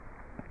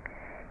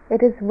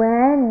 It is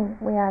when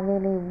we are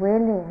really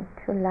willing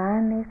to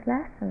learn these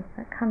lessons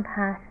that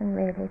compassion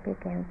really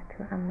begins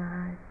to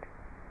emerge.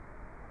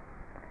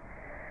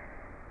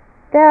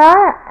 There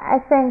are, I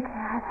think,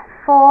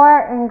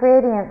 4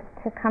 ingredients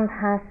to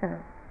compassion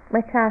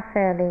which are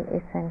fairly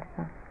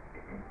essential.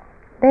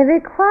 They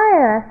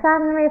require a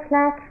certain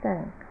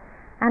reflection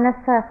and a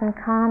certain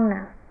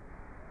calmness.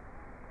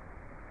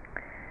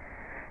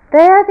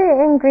 They are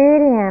the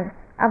ingredients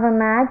of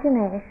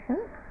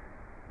imagination,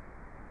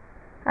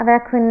 of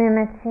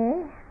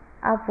equanimity,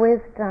 of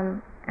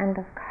wisdom, and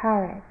of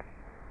courage.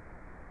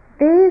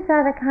 These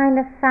are the kind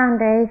of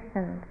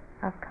foundations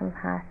of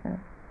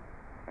compassion.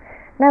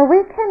 Now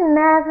we can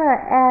never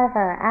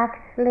ever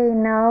actually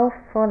know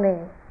fully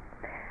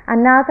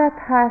another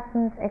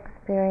person's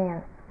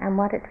experience and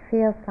what it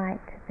feels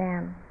like to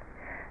them.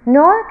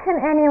 Nor can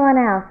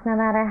anyone else, no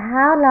matter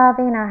how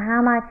loving or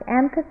how much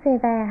empathy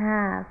they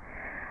have,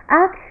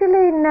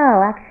 actually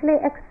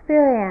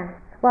experience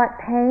what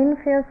pain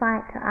feels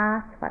like to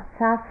us, what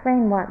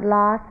suffering, what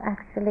loss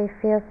actually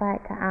feels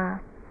like to us.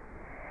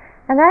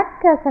 And that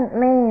doesn't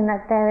mean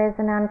that there is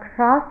an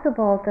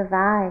uncrossable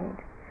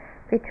divide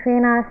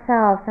between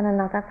ourselves and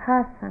another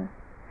person.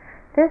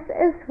 This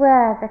is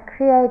where the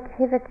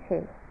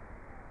creativity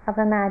of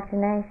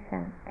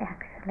imagination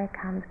actually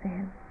comes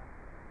in.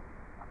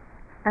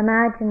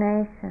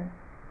 Imagination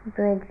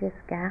bridges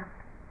gaps.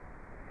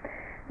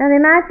 Now the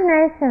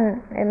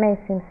imagination, it may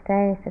seem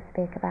strange to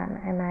speak about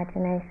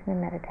imagination and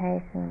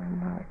meditation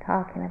when we're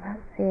talking about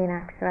seeing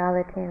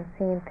actuality and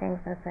seeing things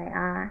as they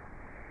are.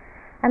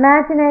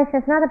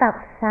 Imagination is not about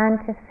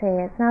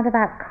fantasy, it's not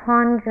about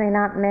conjuring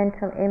up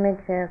mental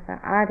images or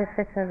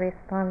artificial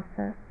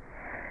responses.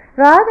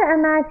 Rather,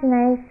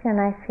 imagination,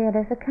 I feel,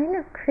 is a kind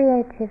of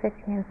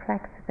creativity and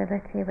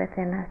flexibility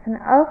within us,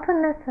 an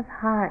openness of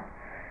heart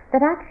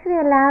that actually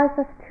allows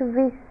us to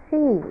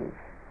receive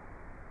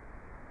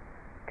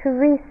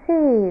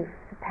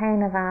the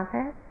pain of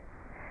others,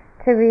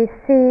 to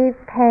receive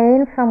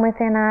pain from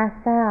within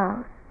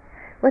ourselves,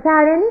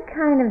 without any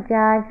kind of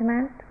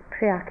judgment,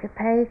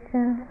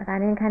 preoccupation,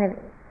 without any kind of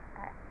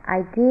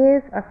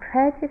ideas or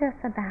prejudice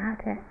about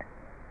it.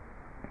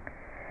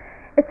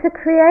 It's a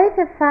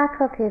creative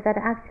faculty that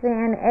actually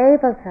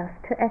enables us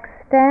to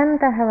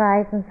extend the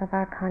horizons of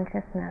our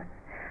consciousness,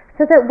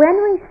 so that when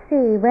we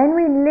see, when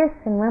we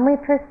listen, when we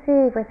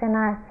perceive within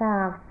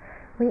ourselves,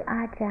 we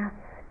are just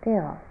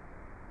still.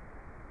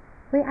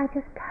 We are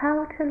just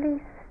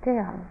totally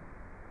still,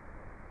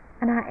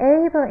 and are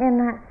able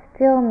in that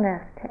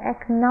stillness to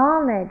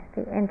acknowledge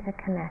the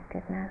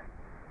interconnectedness.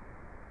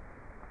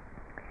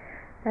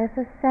 There's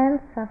a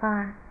sense of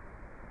our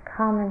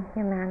common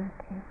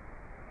humanity,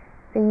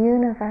 the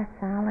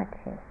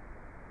universality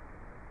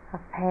of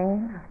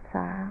pain, of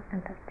sorrow,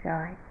 and of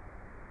joy.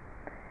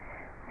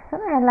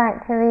 Something I'd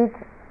like to read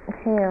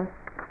to you.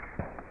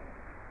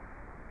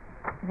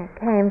 It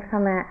came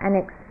from an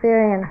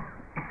experience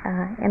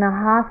in a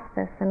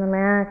hospice in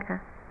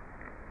America.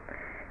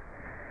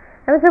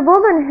 There was a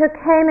woman who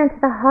came into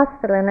the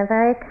hospital in a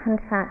very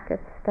contracted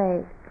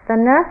state. The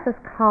nurses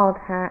called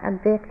her a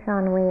bitch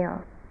on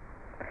wheels.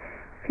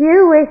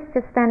 Few wished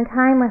to spend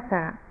time with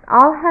her.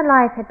 All her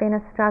life had been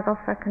a struggle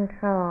for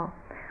control.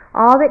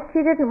 All that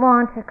she didn't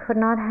want or could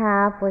not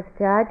have was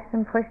judged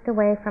and pushed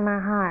away from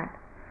her heart.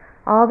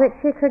 All that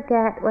she could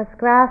get was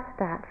grasped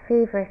at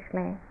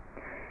feverishly.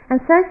 And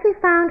so she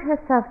found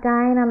herself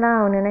dying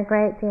alone in a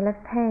great deal of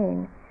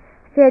pain.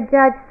 She had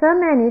judged so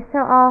many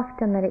so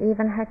often that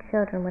even her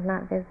children would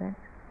not visit.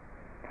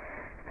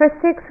 For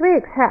 6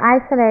 weeks her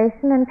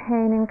isolation and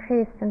pain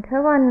increased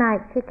until one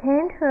night she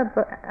came to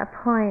a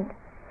point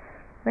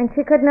when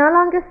she could no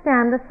longer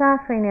stand the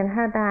suffering in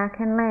her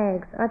back and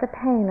legs or the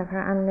pain of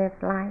her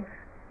unlived life.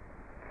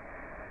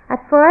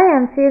 At 4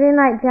 a.m., feeling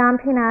like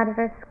jumping out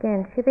of her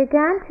skin, she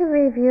began to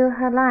review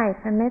her life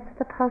amidst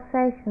the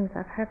pulsations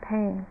of her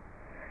pain.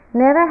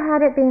 Never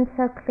had it been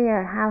so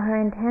clear how her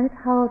intense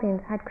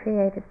holdings had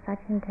created such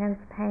intense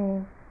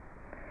pain.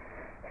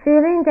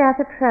 Feeling death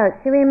approach,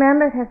 she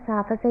remembered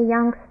herself as a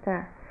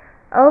youngster,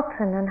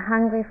 open and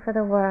hungry for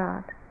the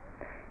world.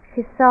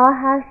 She saw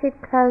how she'd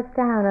closed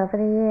down over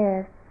the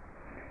years.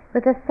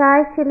 With a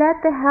sigh, she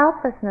let the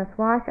helplessness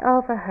wash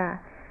over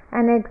her,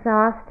 and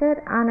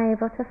exhausted,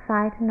 unable to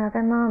fight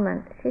another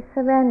moment, she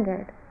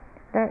surrendered,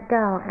 let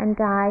go, and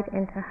died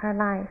into her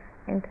life,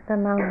 into the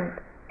moment.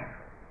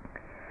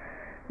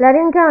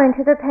 Letting go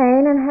into the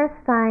pain in her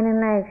spine and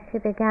legs, she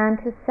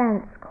began to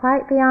sense,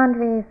 quite beyond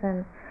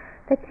reason,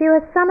 that she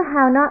was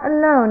somehow not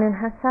alone in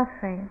her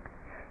suffering.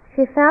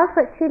 She felt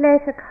what she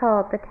later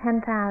called the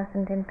 10,000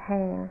 in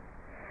pain.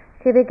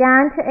 She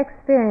began to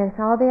experience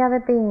all the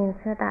other beings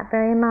who at that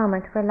very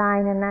moment were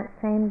lying in that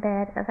same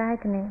bed of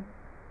agony.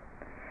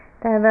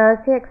 There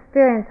arose the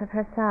experience of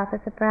herself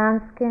as a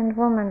brown-skinned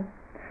woman,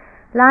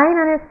 lying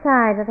on her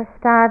side with a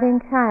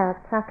starving child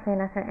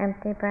suckling at her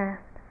empty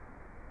breast.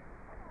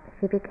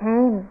 She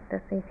became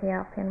this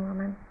Ethiopian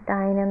woman,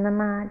 dying in the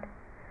mud.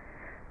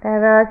 There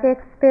arose the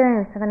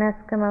experience of an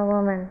Eskimo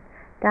woman,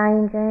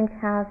 dying during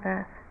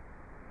childbirth,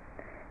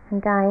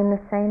 and dying the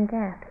same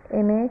death.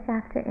 Image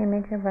after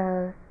image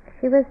arose.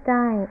 She was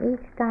dying,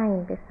 each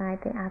dying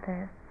beside the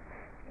others.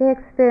 She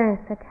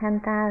experienced the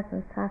 10,000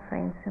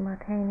 suffering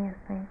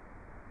simultaneously.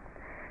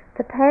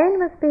 The pain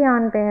was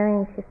beyond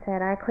bearing, she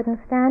said. I couldn't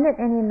stand it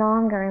any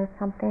longer and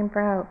something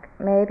broke.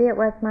 Maybe it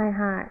was my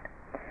heart.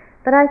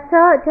 But I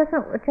saw it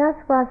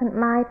just wasn't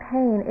my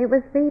pain, it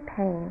was the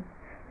pain.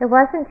 It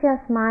wasn't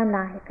just my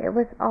life, it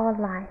was all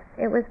life.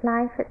 It was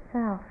life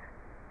itself.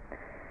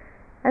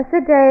 As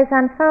the days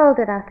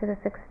unfolded after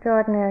this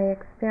extraordinary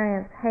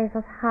experience,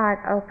 Hazel's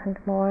heart opened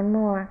more and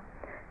more.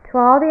 To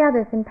all the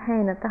others in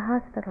pain at the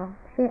hospital,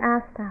 she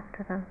asked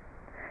after them.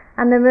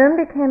 And the room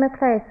became a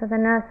place where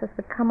the nurses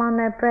would come on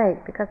their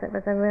break because it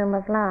was a room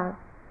of love.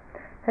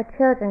 Her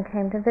children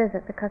came to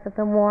visit because of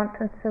the warmth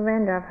and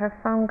surrender of her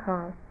phone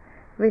calls,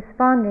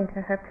 responding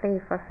to her plea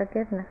for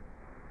forgiveness.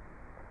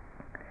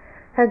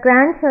 Her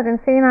grandchildren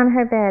sitting on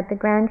her bed, the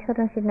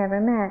grandchildren she'd never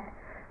met,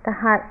 the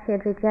hearts she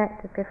had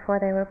rejected before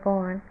they were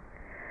born.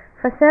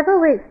 For several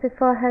weeks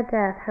before her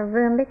death, her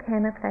room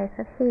became a place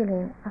of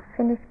healing, of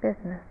finished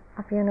business,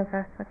 of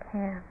universal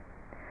care.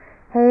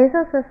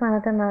 Hazel's was one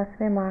of the most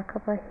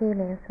remarkable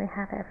healings we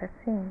have ever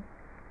seen.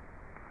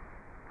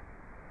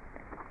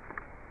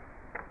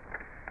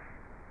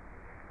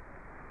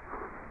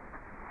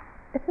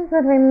 This is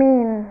what we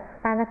mean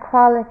by the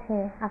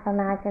quality of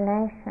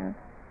imagination.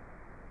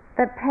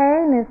 That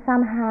pain is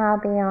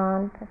somehow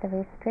beyond the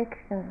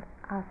restrictions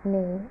of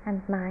me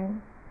and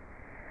mine.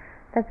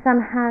 That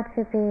somehow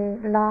to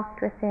be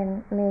locked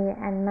within me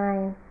and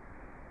mine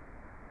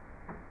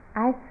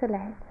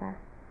isolates us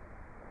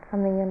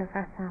from the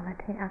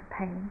universality of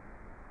pain.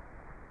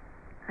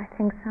 I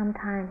think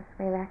sometimes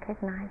we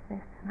recognize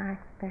this in our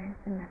experience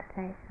in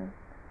meditation.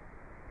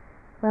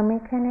 When we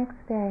can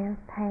experience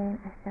pain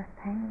as just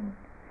pain,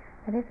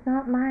 that it's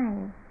not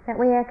mine, that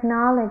we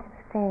acknowledge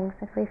the things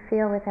that we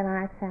feel within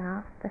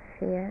ourselves, the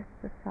fears,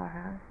 the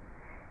sorrows,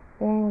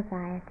 the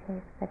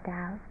anxieties, the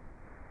doubts,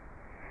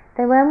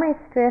 that when we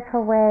strip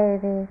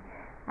away the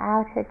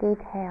outer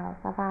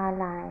details of our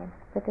lives,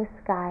 the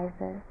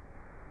disguises,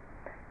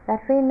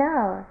 that we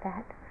know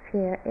that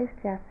fear is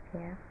just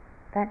fear,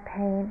 that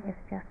pain is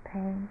just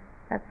pain,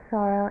 that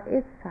sorrow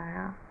is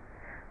sorrow,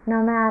 no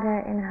matter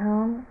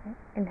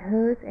in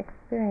whose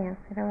experience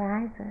it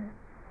arises.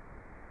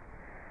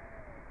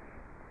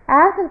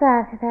 Out of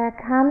that there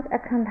comes a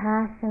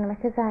compassion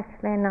which is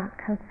actually not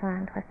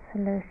concerned with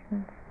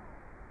solutions.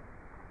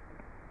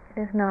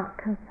 It is not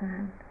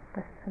concerned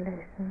with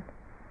solutions.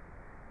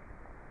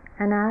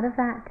 And out of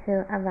that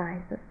too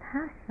arises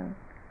passion.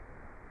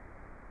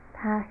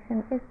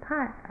 Passion is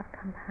part of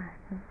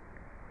compassion.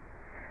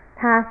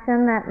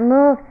 Passion that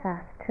moves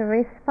us to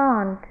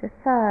respond, to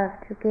serve,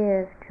 to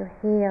give, to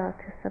heal,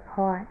 to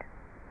support.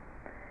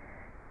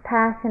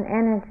 Passion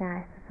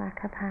energizes our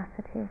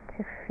capacity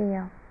to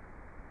feel,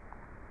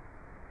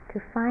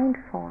 to find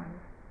form,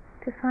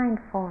 to find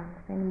forms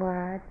in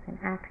words, in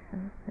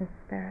actions, in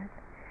spirit,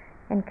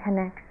 in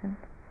connections.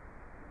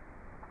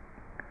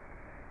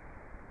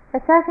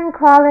 The second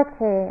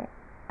quality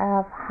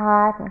of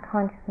heart and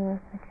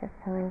consciousness, which is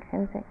so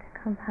intrinsic to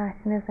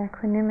compassion, is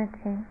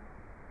equanimity.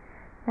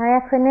 Now,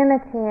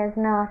 equanimity is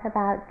not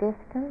about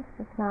distance,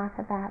 it's not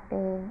about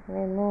being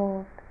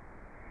removed.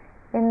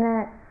 In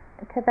the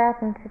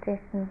Tibetan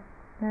tradition,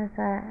 there's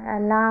a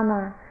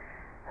Lama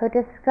who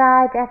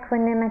described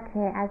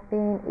equanimity as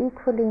being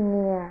equally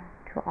near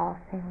to all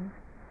things.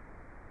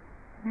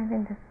 And I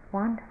think this is a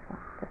wonderful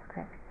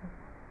description.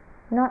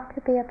 Not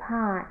to be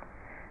apart,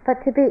 but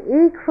to be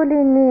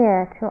equally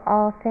near to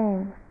all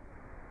things.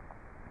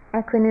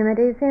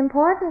 Equanimity is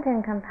important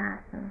in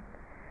compassion,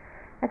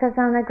 because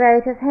one of the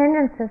greatest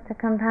hindrances to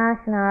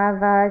compassion are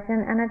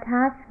aversion and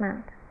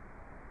attachment.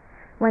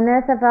 When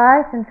there's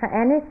aversion for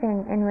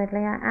anything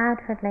inwardly or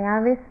outwardly, our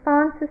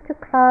response is to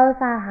close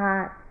our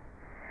hearts,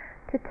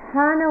 to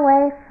turn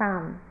away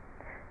from,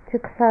 to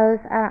close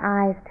our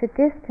eyes, to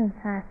distance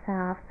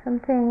ourselves from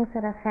things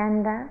that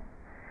offend us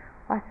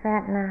or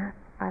threaten us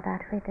or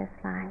that we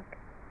dislike.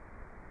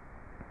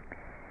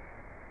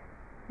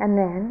 And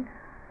then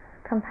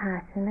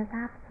compassion is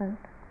absent.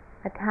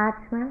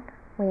 Attachment,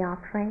 we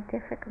operate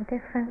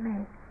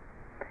differently.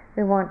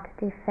 We want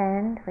to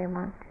defend, we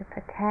want to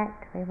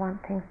protect, we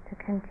want things to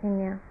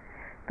continue.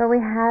 But we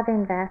have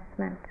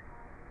investment.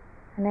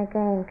 And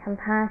again,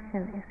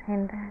 compassion is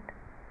hindered.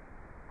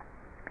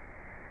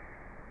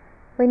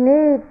 We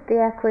need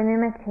the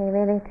equanimity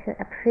really to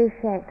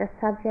appreciate the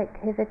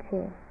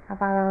subjectivity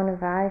of our own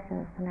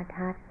aversions and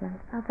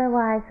attachments.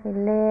 Otherwise, we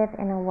live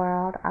in a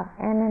world of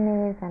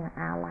enemies and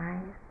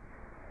allies.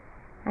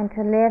 And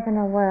to live in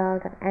a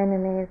world of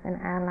enemies and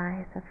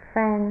allies, of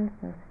friends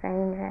and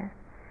strangers,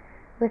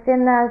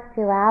 within those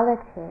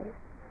dualities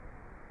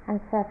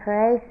and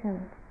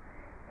separations,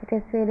 it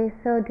is really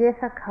so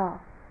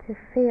difficult to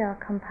feel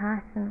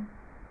compassion.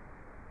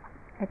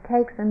 It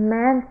takes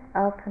immense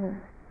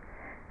openness,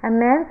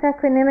 immense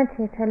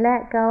equanimity to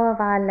let go of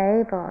our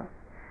labels,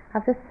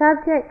 of the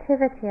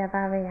subjectivity of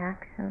our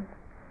reactions.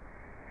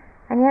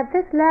 And yet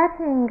this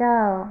letting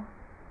go,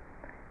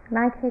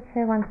 my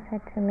teacher once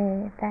said to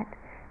me that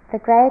the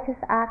greatest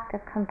act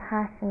of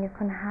compassion you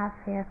can have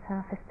for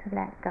yourself is to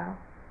let go.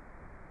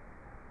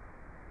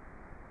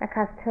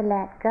 Because to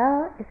let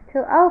go is to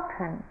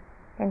open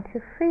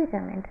into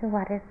freedom, into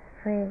what is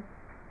free.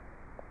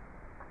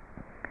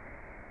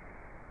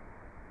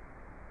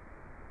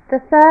 The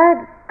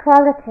third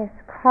quality is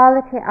the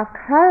quality of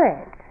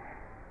courage.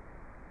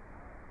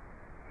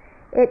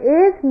 It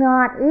is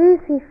not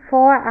easy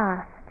for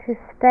us to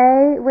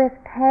stay with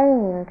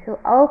pain, to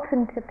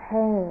open to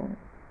pain.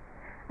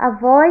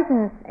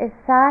 Avoidance is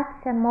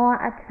such a more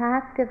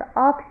attractive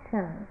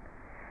option.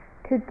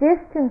 To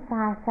distance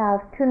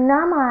ourselves, to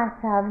numb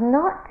ourselves,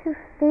 not to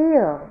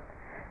feel,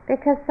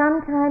 because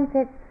sometimes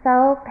it's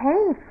so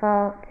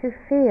painful to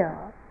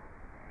feel.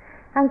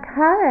 And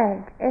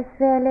courage is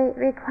really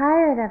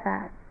required of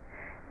us.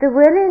 The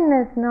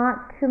willingness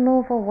not to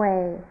move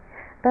away,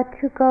 but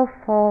to go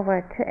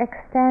forward, to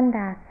extend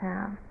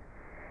ourselves.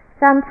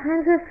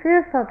 Sometimes we're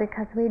fearful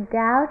because we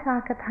doubt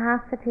our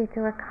capacity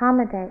to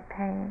accommodate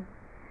pain.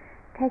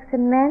 It takes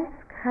immense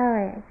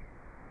courage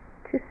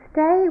to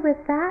stay with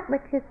that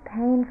which is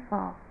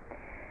painful,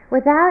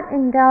 without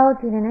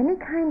indulging in any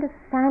kind of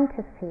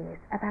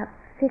fantasies about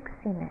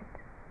fixing it,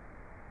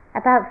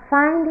 about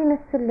finding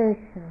a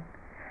solution,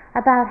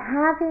 about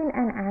having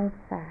an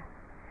answer,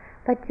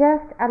 but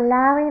just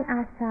allowing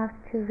ourselves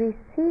to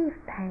receive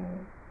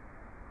pain,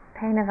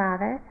 pain of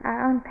others,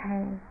 our own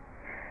pain,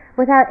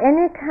 without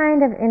any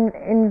kind of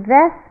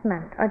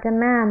investment or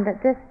demand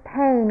that this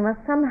pain will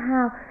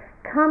somehow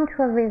come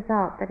to a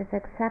result that is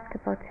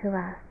acceptable to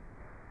us.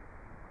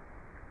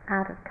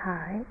 Out of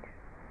courage,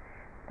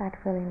 that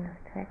willingness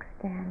to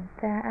extend,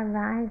 there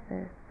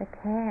arises the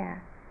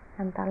care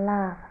and the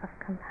love of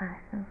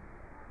compassion.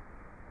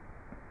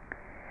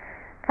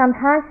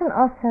 Compassion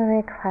also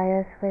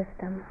requires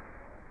wisdom,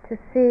 to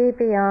see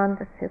beyond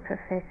the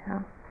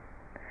superficial.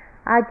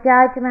 Our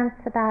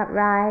judgments about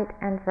right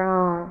and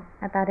wrong,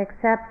 about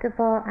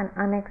acceptable and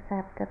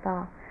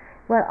unacceptable,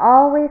 will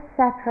always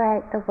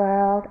separate the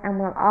world and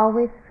will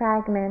always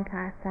fragment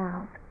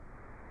ourselves.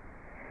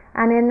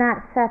 And in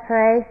that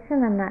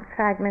separation and that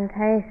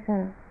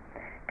fragmentation,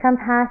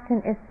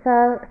 compassion is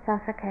so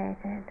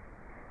suffocated,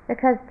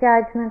 because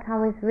judgment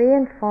always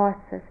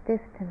reinforces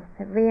distance,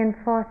 it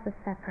reinforces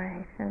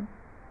separation.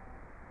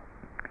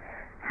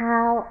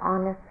 How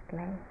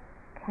honestly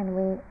can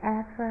we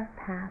ever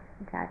pass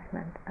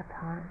judgment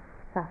upon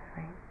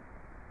suffering?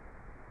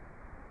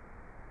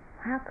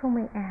 How can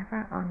we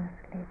ever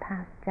honestly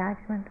pass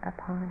judgment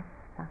upon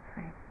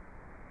suffering?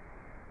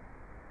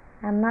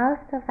 And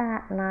most of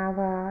that in our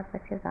world,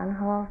 which is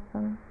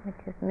unwholesome, which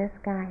is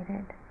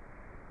misguided,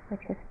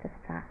 which is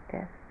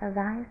destructive,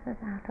 arises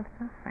out of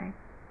suffering.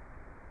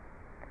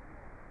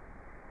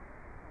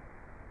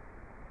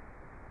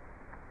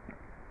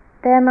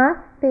 There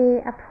must be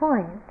a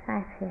point,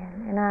 I feel,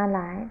 in our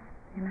lives,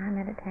 in our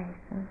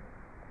meditation,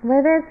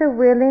 where there's a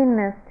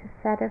willingness to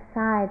set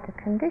aside the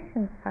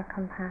conditions for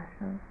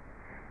compassion.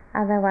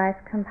 Otherwise,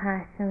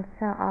 compassion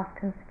so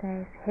often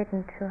stays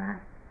hidden to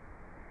us.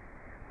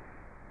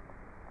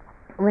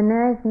 When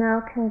there is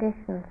no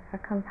conditions for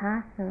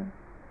compassion,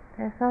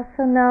 there's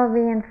also no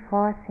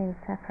reinforcing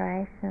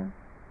separation.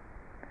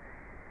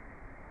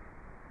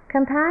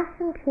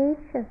 Compassion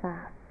teaches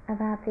us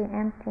about the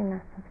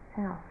emptiness of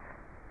self.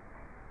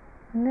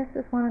 And this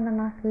is one of the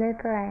most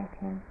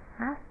liberating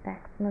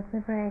aspects, most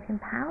liberating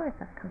powers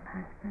of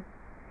compassion.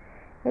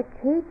 It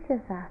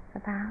teaches us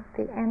about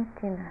the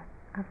emptiness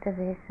of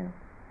division,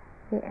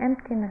 the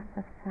emptiness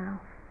of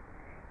self.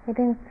 It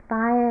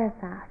inspires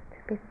us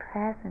to be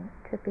present,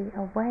 to be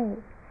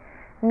awake,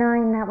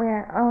 knowing that we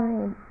are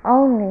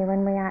only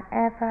when we are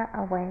ever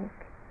awake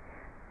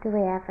do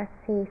we ever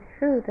see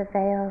through the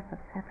veils of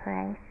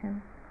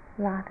separation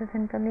rather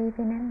than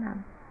believing in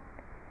them.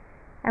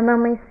 And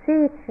when we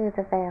see through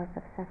the veils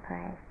of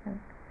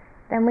separation,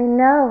 then we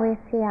know we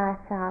see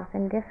ourselves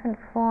in different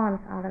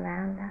forms all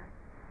around us.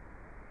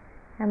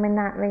 And when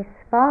that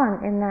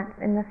response, in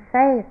the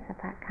face of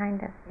that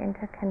kind of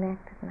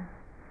interconnectedness,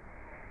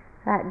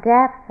 that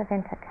depth of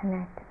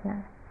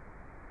interconnectedness,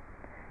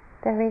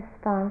 the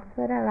response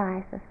that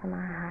arises from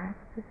our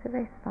hearts is the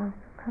response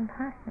of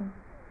compassion.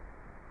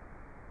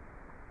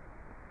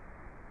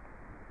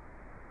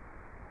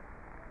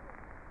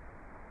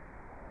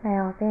 May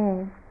all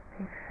beings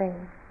be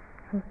free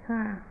from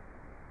sorrow.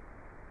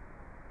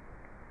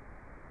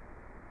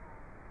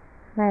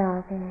 May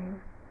all beings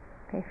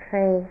be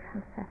free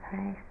from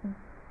separation.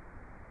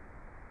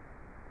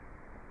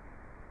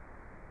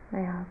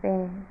 May all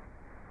beings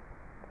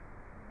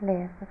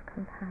live with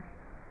compassion.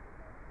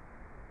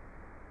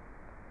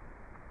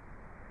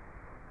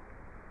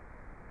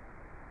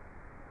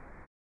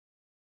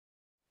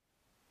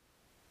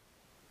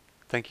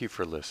 Thank you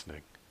for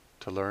listening.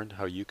 To learn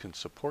how you can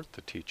support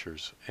the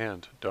teachers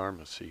and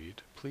Dharma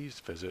Seed, please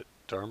visit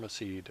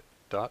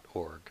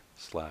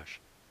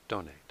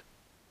dharmaseed.org/donate.